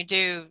 Because when you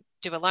do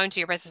a loan to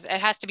your business, it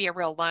has to be a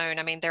real loan.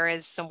 I mean, there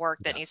is some work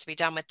that needs to be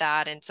done with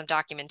that and some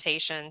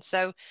documentation.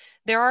 So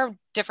there are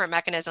different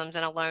mechanisms,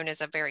 and a loan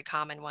is a very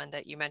common one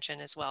that you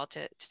mentioned as well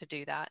to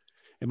do that.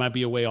 It might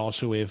be a way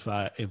also if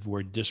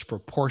we're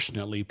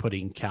disproportionately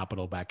putting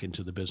capital back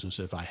into the business,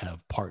 if I have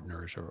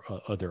partners or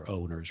other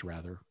owners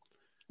rather.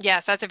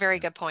 Yes, that's a very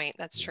good point.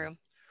 That's true.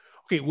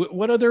 Okay.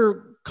 What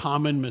other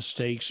common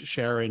mistakes,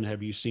 Sharon,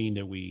 have you seen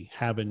that we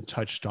haven't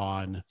touched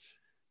on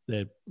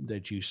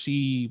that you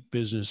see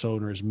business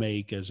owners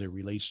make as it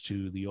relates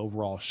to the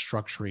overall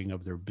structuring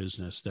of their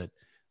business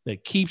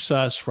that keeps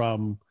us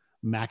from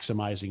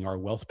maximizing our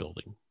wealth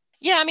building?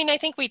 Yeah, I mean, I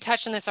think we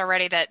touched on this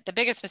already, that the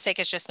biggest mistake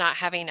is just not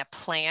having a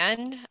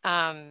plan,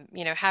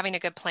 having a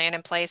good plan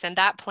in place. And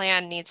that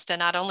plan needs to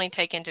not only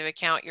take into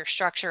account your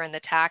structure and the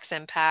tax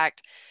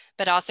impact,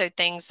 but also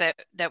things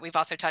that we've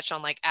also touched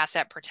on, like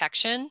asset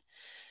protection.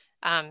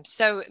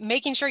 So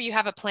making sure you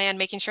have a plan,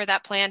 making sure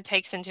that plan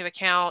takes into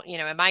account,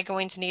 am I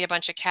going to need a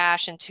bunch of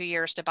cash in 2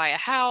 years to buy a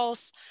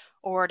house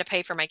or to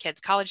pay for my kids'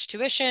 college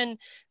tuition,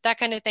 that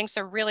kind of thing.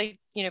 So really,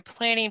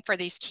 planning for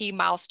these key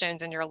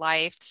milestones in your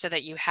life so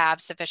that you have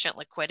sufficient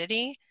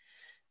liquidity.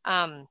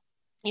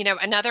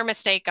 Another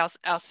mistake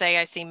I'll say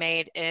I see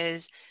made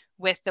is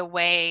with the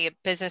way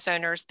business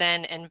owners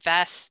then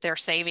invest their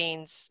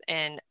savings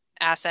in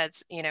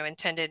assets,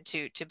 intended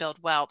to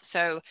build wealth.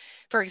 So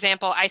for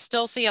example, I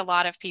still see a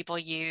lot of people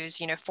use,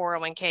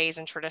 401ks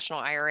and traditional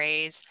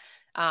IRAs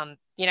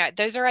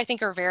Those are, I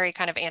think, are very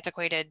kind of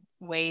antiquated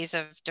ways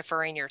of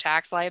deferring your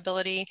tax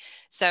liability.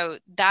 So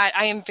that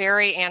I am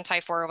very anti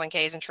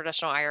 401ks and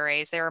traditional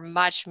IRAs. They are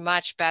much,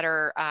 much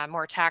better,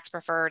 more tax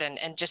preferred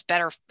and just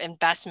better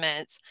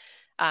investments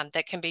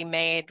that can be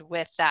made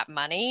with that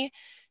money.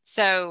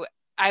 So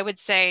I would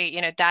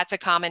say, that's a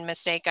common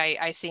mistake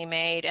I see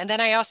made. And then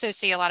I also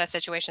see a lot of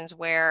situations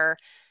where,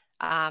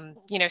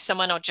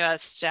 someone will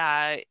just,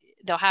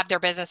 they'll have their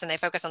business and they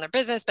focus on their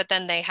business, but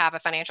then they have a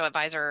financial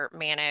advisor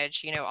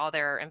manage, all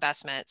their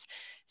investments.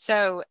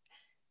 So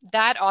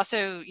that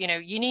also,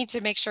 you need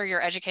to make sure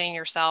you're educating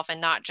yourself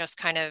and not just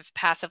kind of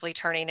passively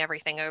turning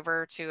everything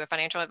over to a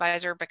financial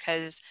advisor,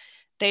 because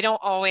they don't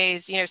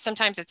always,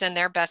 sometimes it's in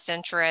their best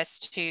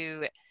interest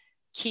to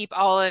keep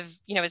all of,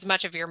 as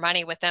much of your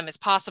money with them as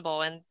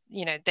possible. And,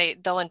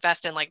 they'll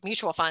invest in like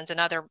mutual funds and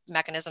other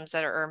mechanisms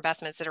that are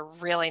investments that are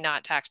really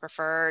not tax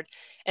preferred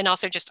and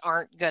also just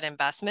aren't good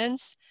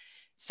investments.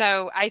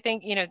 So I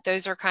think,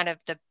 those are kind of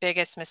the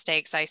biggest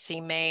mistakes I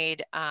see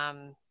made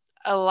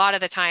a lot of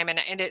the time.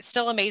 And it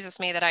still amazes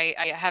me that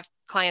I have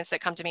clients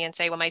that come to me and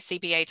say, well, my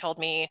CPA told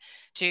me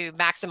to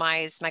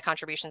maximize my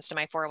contributions to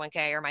my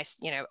 401k or my,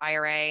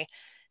 IRA.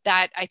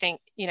 That I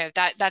think,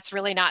 that's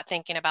really not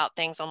thinking about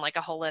things on like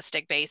a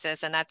holistic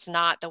basis. And that's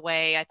not the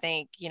way I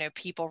think,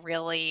 people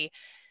really,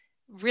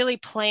 really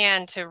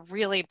plan to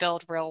really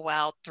build real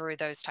wealth through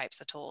those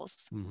types of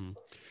tools. Mm-hmm.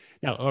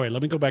 Now, all right,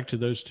 let me go back to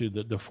those two.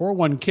 The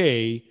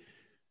 401k,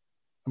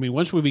 I mean,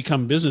 once we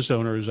become business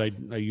owners, I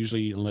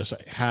usually, unless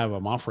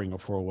I'm offering a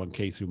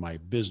 401k through my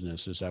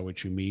business, is that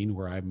what you mean?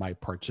 Where I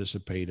might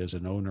participate as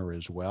an owner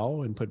as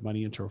well and put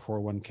money into a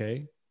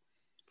 401k?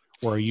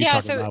 Or are you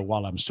talking about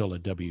while I'm still a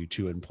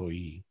W-2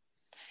 employee?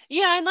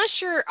 Yeah,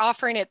 unless you're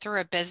offering it through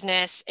a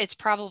business, it's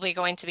probably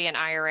going to be an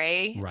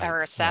IRA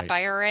or a SEP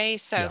IRA.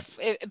 So,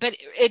 but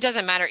it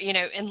doesn't matter,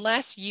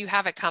 unless you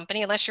have a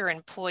company, unless you're an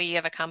employee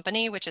of a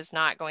company, which is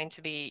not going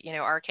to be,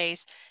 our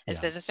case as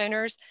business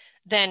owners,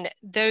 then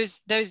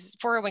those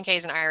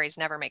 401ks and IRAs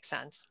never make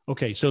sense.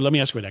 Okay, so let me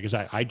ask you about that,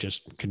 because I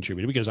just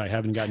contributed, because I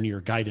haven't gotten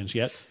your guidance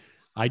yet.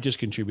 I just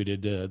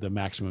contributed the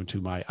maximum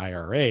to my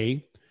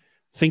IRA,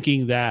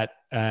 thinking that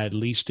at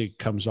least it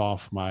comes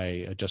off my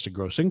adjusted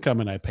gross income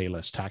and I pay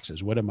less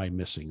taxes. What am I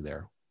missing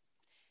there?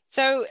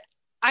 So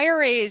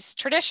IRAs,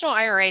 traditional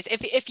IRAs,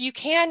 if you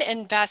can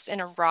invest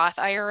in a Roth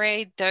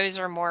IRA, those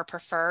are more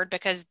preferred,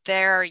 because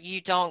there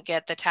you don't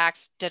get the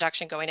tax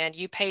deduction going in.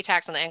 You pay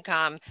tax on the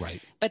income,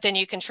 right, but then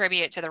you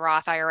contribute to the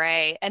Roth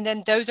IRA, and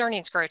then those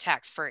earnings grow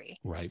tax-free.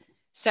 Right.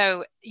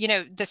 So,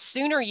 the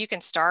sooner you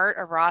can start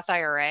a Roth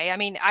IRA, I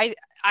mean,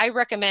 I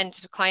recommend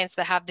to clients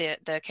that have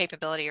the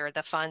capability or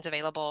the funds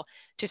available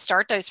to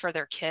start those for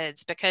their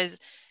kids, because,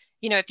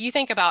 if you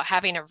think about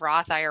having a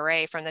Roth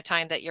IRA from the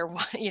time that you're,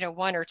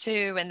 1 or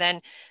 2, and then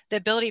the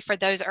ability for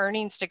those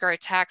earnings to grow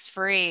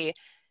tax-free,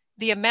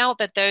 the amount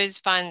that those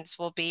funds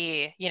will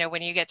be,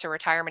 when you get to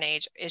retirement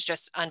age is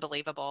just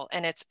unbelievable.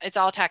 And it's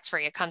all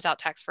tax-free. It comes out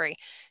tax-free.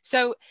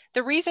 So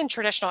the reason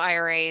traditional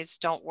IRAs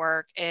don't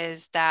work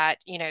is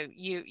that,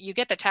 you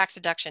get the tax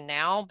deduction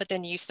now, but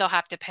then you still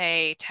have to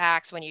pay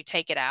tax when you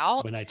take it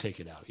out. When I take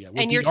it out. Yeah.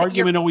 With And the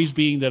argument always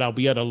being that I'll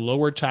be at a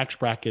lower tax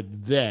bracket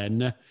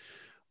then,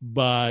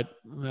 but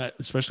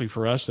especially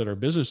for us that are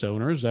business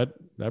owners, that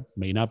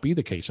may not be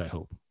the case, I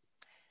hope.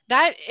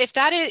 If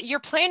that is,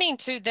 you're planning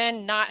to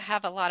then not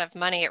have a lot of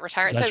money at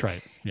retirement. That's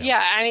right. Yeah,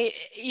 I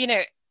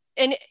mean,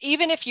 and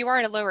even if you are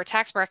in a lower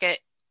tax bracket,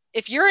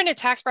 if you're in a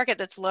tax bracket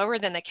that's lower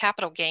than the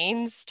capital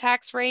gains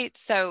tax rate,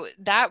 so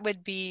that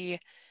would be,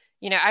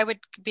 I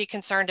would be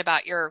concerned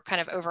about your kind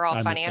of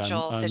overall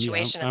financial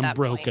situation at that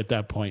point. I'm broke at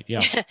that point.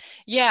 Yeah.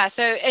 Yeah.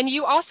 So, and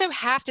you also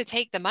have to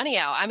take the money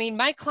out. I mean,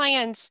 my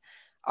clients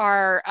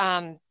are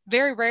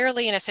very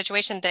rarely in a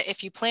situation that,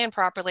 if you plan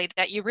properly,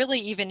 that you really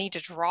even need to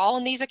draw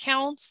on these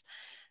accounts.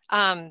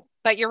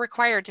 But you're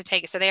required to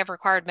take it. So they have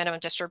required minimum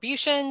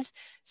distributions.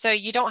 So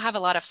you don't have a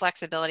lot of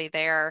flexibility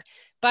there.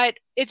 But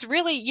it's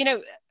really,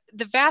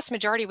 the vast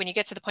majority, when you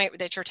get to the point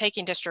that you're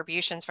taking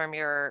distributions from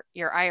your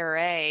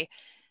IRA,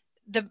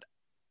 the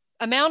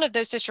amount of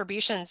those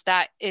distributions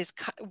that is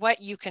what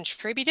you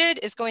contributed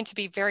is going to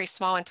be very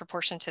small in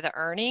proportion to the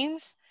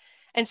earnings.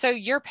 And so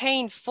you're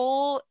paying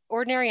full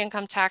ordinary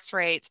income tax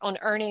rates on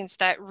earnings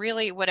that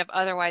really would have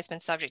otherwise been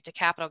subject to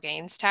capital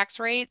gains tax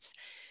rates.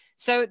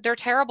 So they're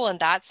terrible in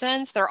that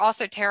sense. They're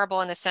also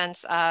terrible in the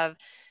sense of,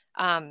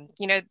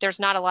 there's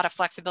not a lot of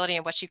flexibility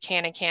in what you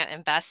can and can't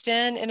invest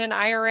in an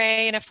IRA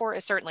and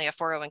certainly a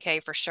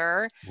 401k for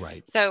sure.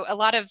 Right. So a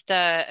lot of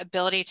the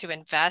ability to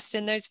invest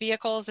in those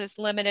vehicles is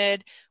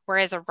limited,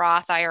 whereas a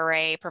Roth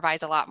IRA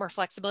provides a lot more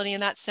flexibility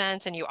in that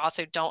sense. And you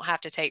also don't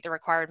have to take the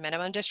required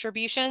minimum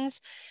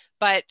distributions.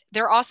 But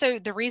they're also,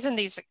 the reason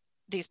these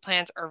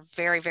plans are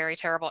very, very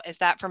terrible is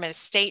that from an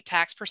estate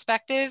tax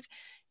perspective,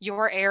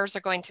 your heirs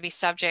are going to be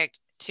subject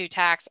to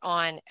tax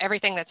on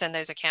everything that's in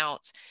those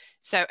accounts.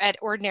 So at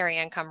ordinary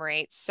income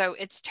rates. So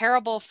it's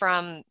terrible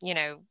from,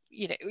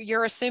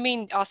 you're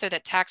assuming also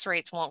that tax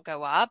rates won't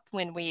go up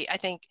when I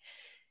think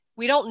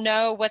we don't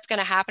know what's going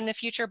to happen in the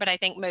future, but I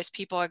think most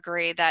people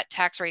agree that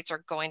tax rates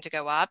are going to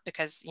go up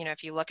because,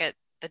 if you look at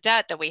the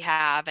debt that we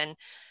have and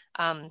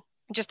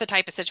just the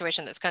type of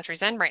situation this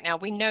country's in right now,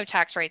 we know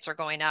tax rates are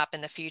going up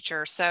in the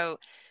future. So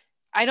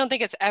I don't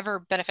think it's ever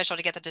beneficial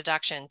to get the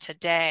deduction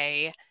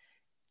today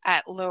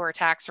at lower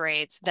tax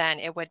rates than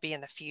it would be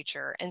in the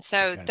future. And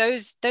so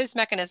those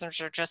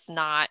mechanisms are just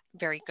not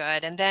very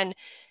good. And then,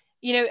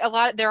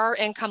 there are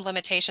income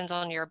limitations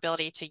on your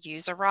ability to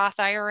use a Roth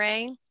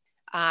IRA.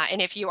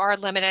 And if you are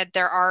limited,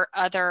 there are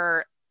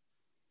other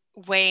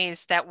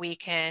ways that we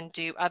can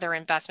do other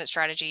investment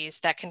strategies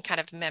that can kind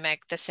of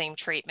mimic the same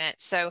treatment.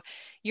 So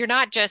you're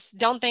not just,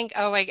 don't think,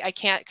 oh, I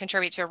can't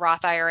contribute to a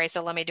Roth IRA,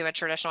 so let me do a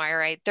traditional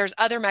IRA. There's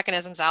other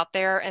mechanisms out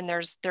there, and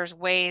there's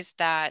ways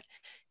that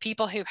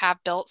people who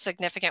have built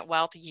significant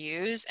wealth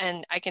use,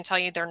 and I can tell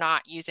you they're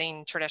not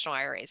using traditional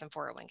IRAs and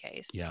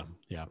 401ks. Yeah.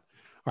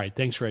 All right.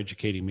 Thanks for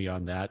educating me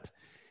on that.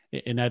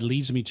 And that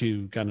leads me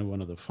to kind of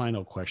one of the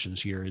final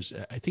questions here is,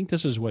 I think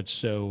this is what's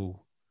so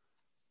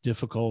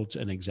difficult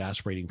and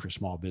exasperating for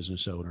small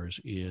business owners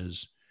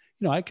is,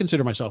 I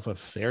consider myself a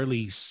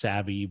fairly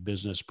savvy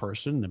business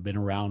person. I've been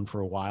around for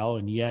a while,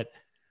 and yet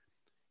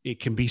it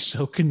can be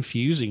so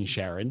confusing,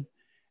 Sharon,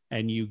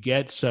 and you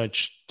get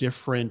such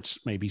different,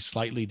 maybe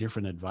slightly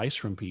different advice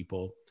from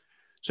people.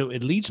 So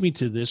it leads me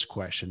to this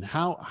question.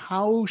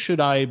 How should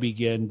I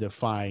begin to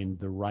find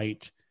the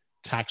right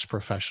tax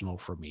professional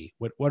for me?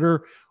 What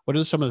are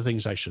some of the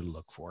things I should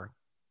look for?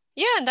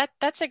 Yeah, and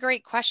that's a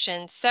great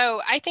question.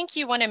 So I think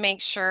you want to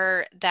make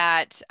sure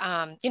that,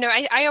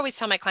 I always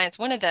tell my clients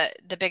one of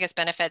the biggest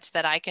benefits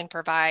that I can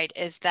provide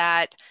is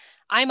that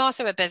I'm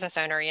also a business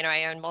owner.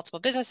 I own multiple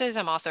businesses.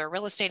 I'm also a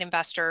real estate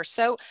investor.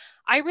 So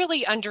I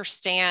really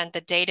understand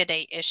the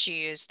day-to-day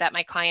issues that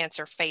my clients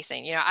are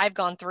facing. I've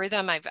gone through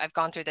them. I've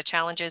gone through the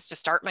challenges to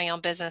start my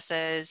own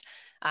businesses.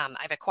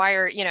 I've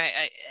acquired,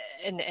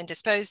 and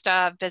disposed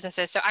of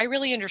businesses. So I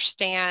really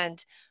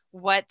understand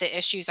what the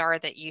issues are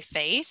that you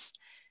face.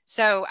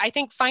 So I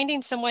think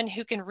finding someone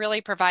who can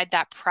really provide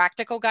that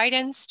practical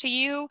guidance to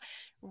you,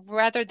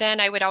 rather than,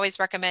 I would always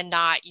recommend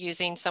not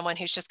using someone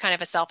who's just kind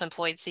of a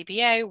self-employed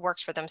CPA,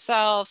 works for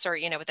themselves, or,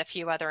 with a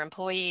few other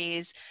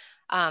employees.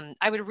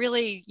 I would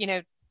really,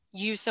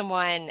 use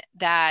someone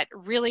that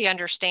really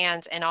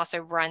understands and also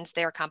runs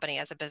their company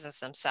as a business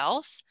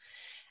themselves.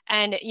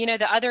 And,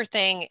 the other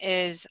thing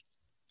is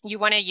you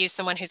want to use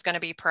someone who's going to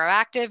be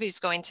proactive, who's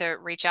going to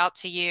reach out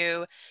to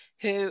you,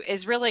 who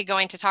is really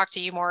going to talk to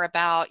you more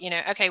about,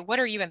 okay, what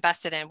are you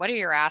invested in? What are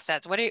your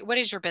assets? What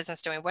is your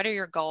business doing? What are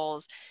your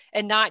goals?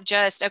 And not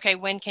just, okay,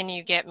 when can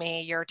you get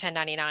me your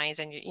 1099s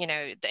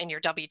and, and your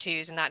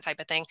W-2s and that type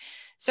of thing.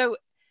 So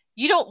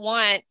you don't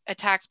want a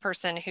tax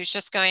person who's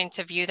just going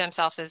to view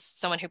themselves as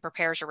someone who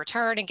prepares your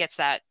return and gets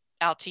that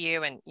out to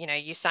you and,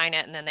 you sign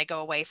it and then they go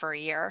away for a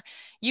year.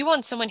 You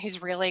want someone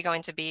who's really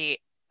going to be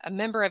a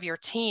member of your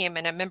team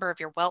and a member of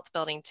your wealth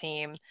building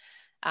team.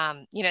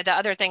 The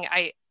other thing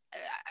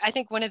I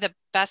think one of the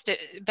best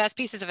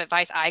pieces of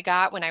advice I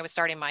got when I was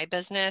starting my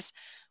business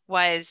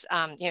was,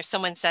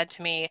 someone said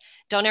to me,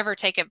 don't ever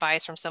take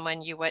advice from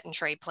someone you wouldn't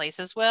trade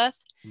places with.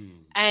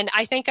 And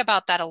I think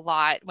about that a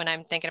lot when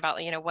I'm thinking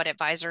about, what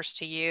advisors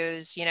to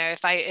use.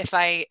 If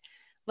I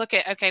look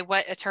at, okay,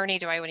 what attorney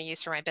do I want to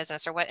use for my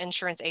business, or what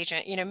insurance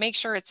agent, make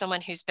sure it's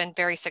someone who's been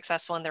very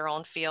successful in their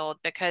own field,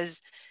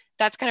 because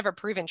that's kind of a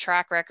proven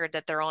track record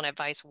that their own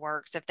advice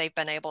works if they've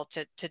been able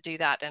to do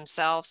that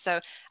themselves. So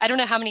I don't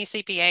know how many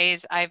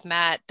CPAs I've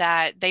met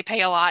that they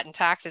pay a lot in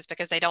taxes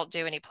because they don't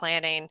do any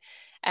planning.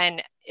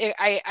 And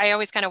I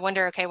always kind of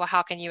wonder, okay, well,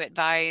 how can you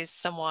advise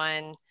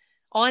someone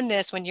on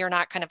this when you're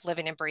not kind of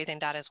living and breathing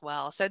that as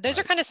well? So those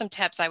are kind of some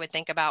tips I would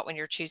think about when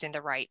you're choosing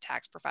the right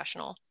tax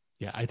professional.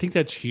 Yeah, I think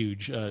that's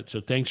huge.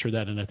 So thanks for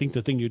that. And I think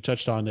the thing you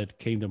touched on that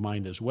came to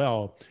mind as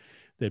well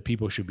that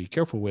people should be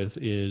careful with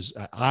is,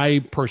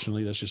 I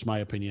personally, that's just my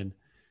opinion,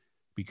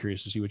 be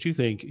curious to see what you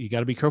think. You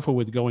got to be careful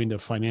with going the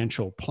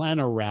financial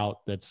planner route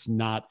that's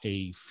not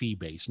a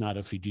fee-based, not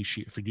a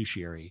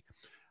fiduciary.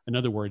 In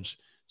other words,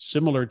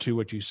 similar to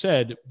what you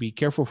said, be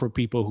careful for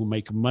people who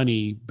make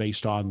money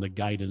based on the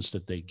guidance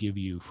that they give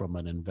you from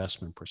an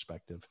investment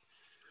perspective.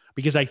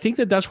 Because I think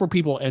that that's where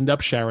people end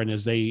up, Sharon,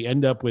 is they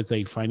end up with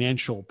a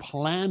financial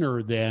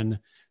planner then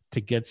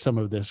to get some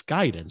of this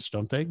guidance,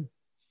 don't they?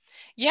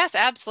 Yes,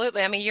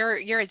 absolutely. I mean,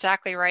 you're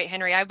exactly right,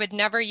 Henry. I would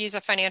never use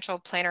a financial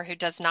planner who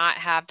does not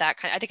have that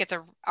kind. I think it's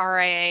a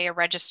RIA, a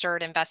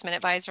registered investment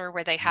advisor,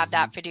 where they have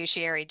that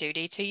fiduciary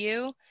duty to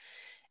you.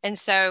 And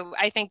so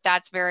I think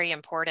that's very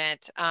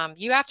important.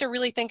 You have to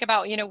really think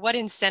about, what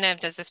incentive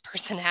does this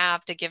person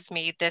have to give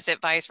me this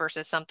advice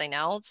versus something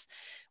else?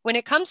 When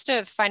it comes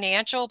to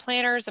financial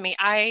planners, I mean,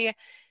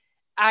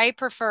 I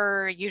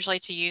prefer usually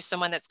to use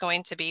someone that's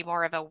going to be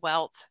more of a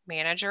wealth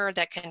manager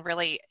that can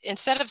really,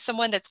 instead of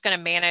someone that's going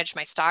to manage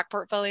my stock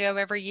portfolio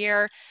every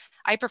year,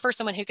 I prefer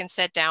someone who can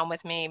sit down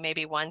with me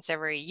maybe once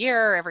every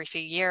year, every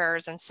few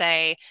years, and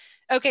say,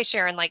 okay,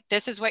 Sharon, like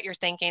this is what you're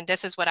thinking.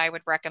 This is what I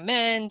would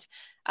recommend.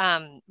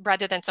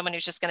 Rather than someone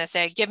who's just going to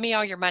say, give me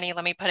all your money,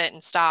 let me put it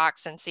in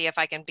stocks and see if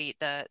I can beat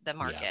the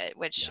market,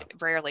 which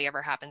rarely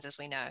ever happens, as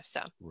we know.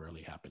 So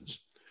rarely happens.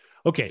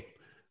 Okay.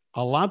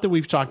 A lot that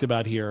we've talked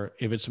about here,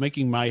 if it's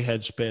making my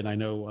head spin, I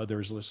know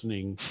others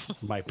listening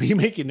might be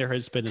making their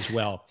head spin as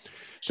well.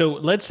 So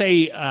let's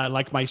say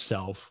like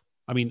myself,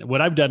 I mean,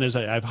 what I've done is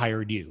I've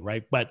hired you,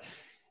 right? But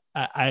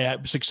I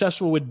am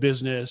successful with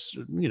business,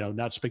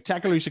 not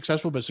spectacularly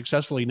successful, but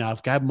successful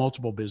enough. I have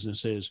multiple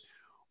businesses.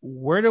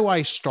 Where do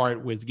I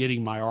start with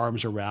getting my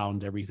arms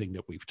around everything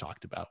that we've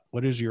talked about?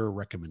 What is your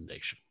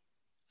recommendation?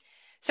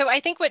 So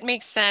I think what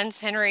makes sense,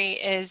 Henry,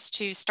 is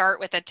to start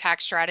with a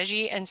tax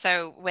strategy. And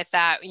so with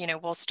that,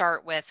 we'll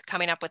start with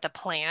coming up with a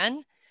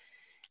plan.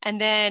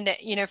 And then,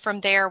 from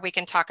there, we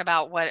can talk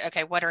about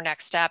what are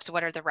next steps?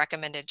 What are the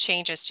recommended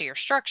changes to your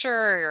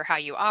structure or how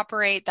you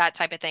operate, that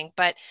type of thing.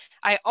 But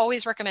I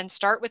always recommend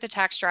start with a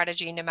tax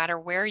strategy, no matter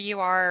where you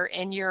are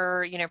in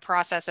your,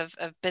 process of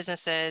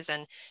businesses,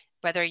 and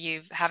whether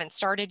you haven't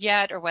started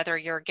yet or whether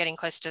you're getting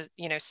close to,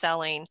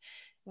 selling.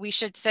 We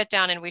should sit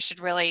down and we should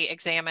really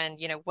examine,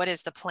 what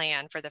is the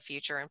plan for the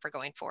future and for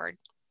going forward.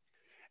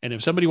 And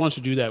if somebody wants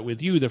to do that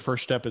with you, the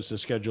first step is to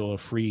schedule a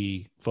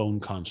free phone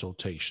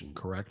consultation,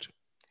 correct?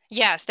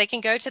 Yes, they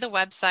can go to the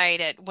website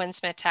at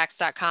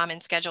winsmithtax.com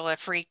and schedule a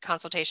free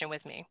consultation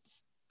with me.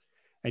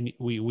 And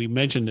we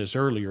mentioned this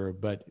earlier,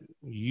 but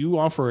you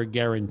offer a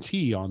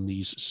guarantee on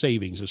these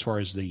savings as far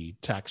as the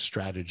tax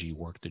strategy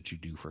work that you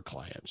do for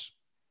clients.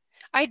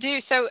 I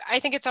do. So I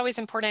think it's always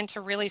important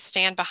to really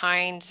stand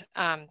behind,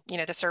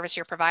 the service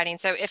you're providing.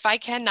 So if I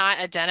cannot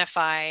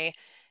identify,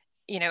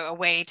 a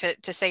way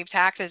to save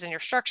taxes in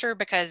your structure,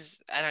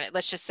 because I don't know,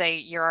 let's just say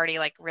you're already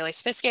like really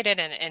sophisticated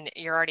and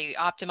you're already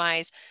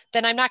optimized,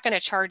 then I'm not going to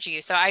charge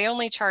you. So I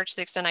only charge to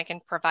the extent I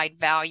can provide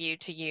value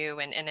to you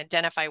and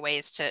identify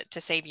ways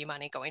to save you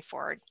money going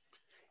forward.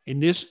 In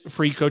this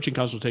free coaching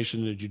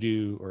consultation that you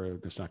do, or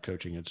it's not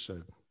coaching, it's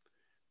a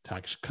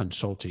tax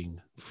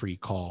consulting free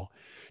call,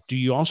 do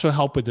you also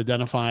help with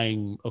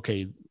identifying,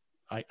 okay,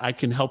 I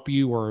can help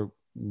you, or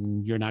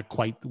you're not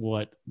quite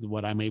what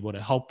I'm able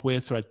to help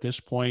with at this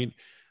point?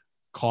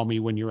 Call me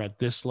when you're at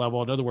this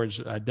level. In other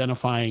words,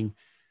 identifying,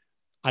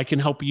 I can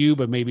help you,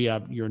 but maybe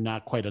you're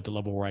not quite at the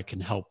level where I can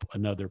help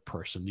another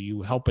person. Do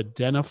you help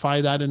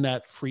identify that in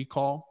that free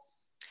call?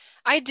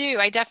 I do.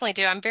 I definitely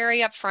do. I'm very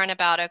upfront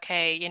about,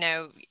 okay,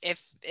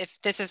 if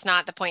this is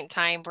not the point in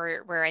time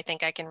where I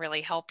think I can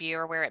really help you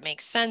or where it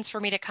makes sense for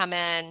me to come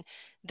in,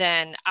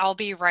 then I'll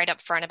be right up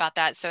front about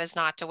that so as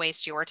not to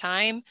waste your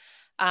time.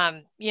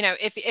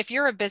 If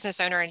you're a business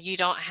owner and you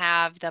don't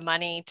have the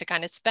money to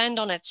kind of spend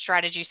on a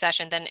strategy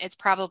session, then it's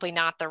probably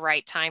not the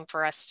right time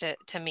for us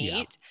to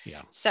meet.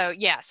 Yeah.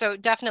 So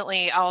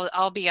definitely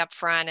I'll be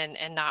upfront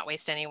and not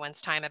waste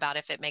anyone's time about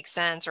if it makes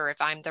sense or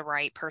if I'm the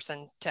right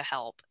person to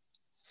help.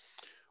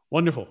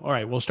 Wonderful. All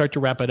right. We'll start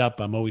to wrap it up.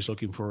 I'm always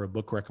looking for a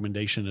book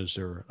recommendation. Is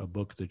there a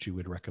book that you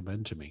would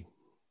recommend to me?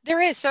 There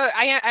is. So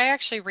I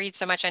actually read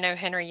so much. I know,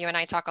 Henry, you and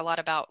I talk a lot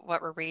about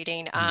what we're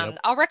reading. Yep.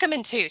 I'll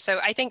recommend two. So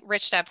I think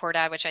Rich Dad Poor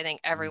Dad, which I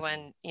think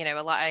everyone,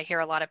 I hear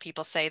a lot of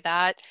people say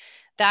that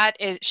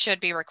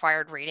should be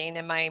required reading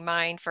in my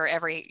mind for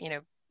every,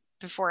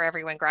 before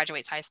everyone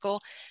graduates high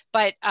school.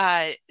 But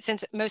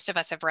since most of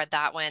us have read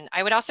that one,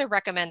 I would also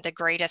recommend The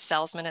Greatest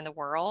Salesman in the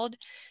World.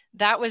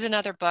 That was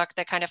another book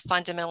that kind of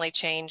fundamentally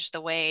changed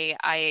the way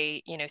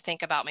I,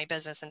 think about my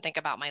business and think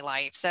about my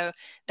life. So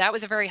that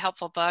was a very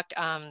helpful book.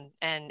 And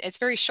it's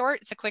very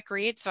short. It's a quick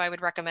read. So I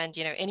would recommend,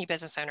 any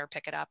business owner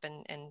pick it up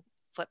and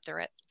flip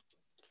through it.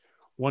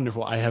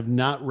 Wonderful. I have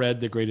not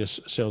read The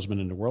Greatest Salesman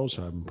in the World,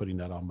 so I'm putting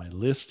that on my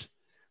list.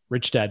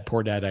 Rich Dad,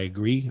 Poor Dad, I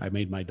agree. I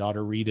made my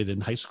daughter read it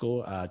in high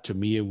school. To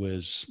me, it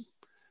was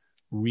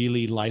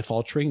really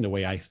life-altering, the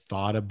way I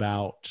thought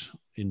about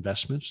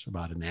investments,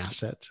 about an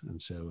asset. And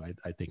so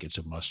I think it's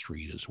a must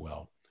read as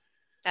well.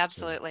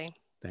 Absolutely.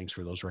 So thanks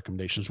for those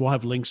recommendations. We'll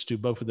have links to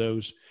both of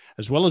those,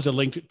 as well as a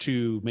link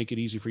to make it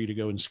easy for you to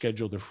go and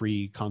schedule the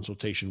free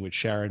consultation with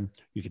Sharon.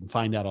 You can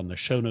find that on the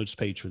show notes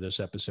page for this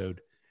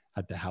episode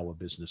at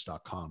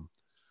thehowofbusiness.com.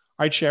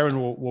 All right,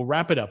 Sharon, we'll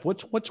wrap it up.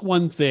 What's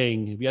one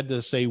thing, if you had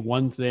to say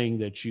one thing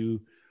that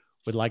you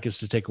would like us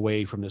to take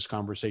away from this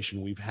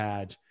conversation we've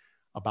had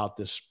about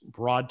this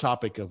broad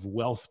topic of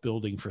wealth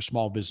building for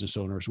small business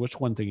owners, what's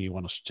one thing you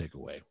want us to take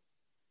away?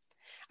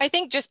 I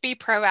think just be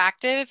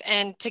proactive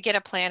and to get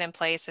a plan in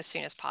place as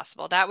soon as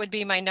possible. That would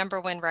be my number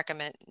one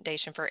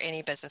recommendation for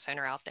any business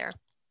owner out there.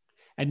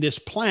 And this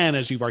plan,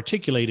 as you've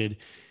articulated,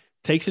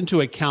 takes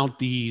into account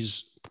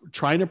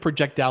trying to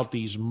project out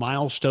these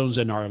milestones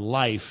in our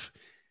life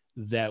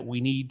that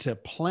we need to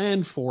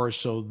plan for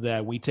so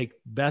that we take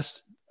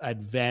best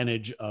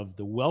advantage of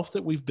the wealth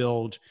that we've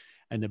built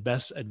and the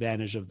best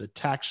advantage of the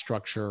tax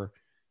structure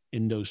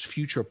in those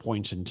future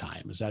points in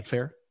time. Is that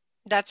fair?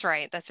 That's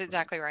right. That's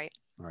exactly right.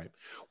 All right.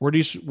 Where do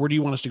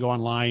you want us to go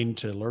online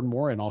to learn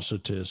more and also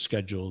to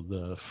schedule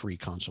the free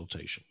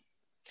consultation?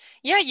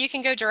 Yeah, you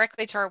can go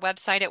directly to our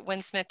website at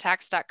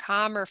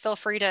winsmithtax.com, or feel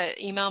free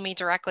to email me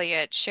directly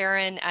at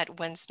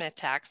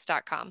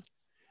sharon@winsmithtax.com.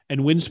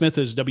 And Winsmith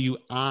is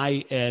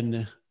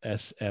Winsmith,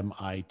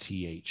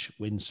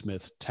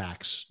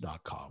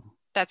 winsmithtax.com.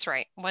 That's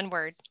right. One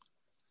word.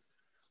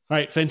 All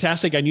right,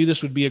 fantastic. I knew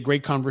this would be a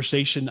great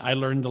conversation. I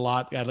learned a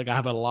lot. I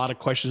have a lot of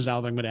questions now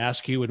that I'm going to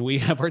ask you when we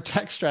have our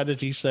tax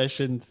strategy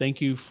session.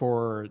 Thank you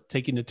for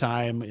taking the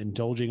time,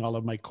 indulging all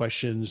of my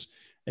questions,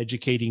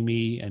 educating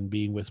me, and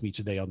being with me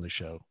today on the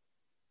show.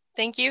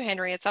 Thank you,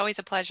 Henry. It's always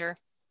a pleasure.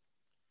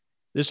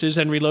 This is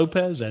Henry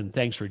Lopez, and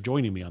thanks for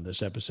joining me on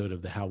this episode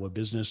of The How of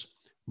Business.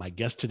 My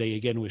guest today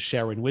again was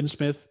Sharon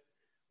Winsmith.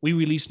 We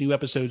release new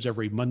episodes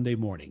every Monday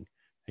morning,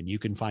 and you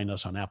can find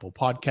us on Apple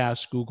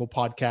Podcasts, Google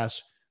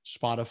Podcasts,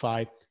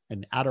 Spotify,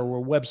 and at our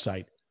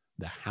website,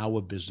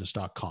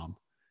 thehowofbusiness.com.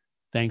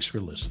 Thanks for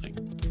listening.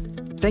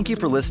 Thank you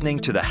for listening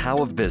to The How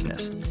of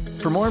Business.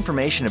 For more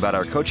information about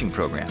our coaching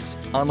programs,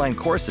 online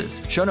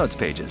courses, show notes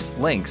pages,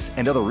 links,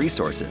 and other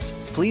resources,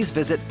 please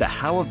visit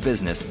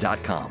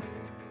thehowofbusiness.com.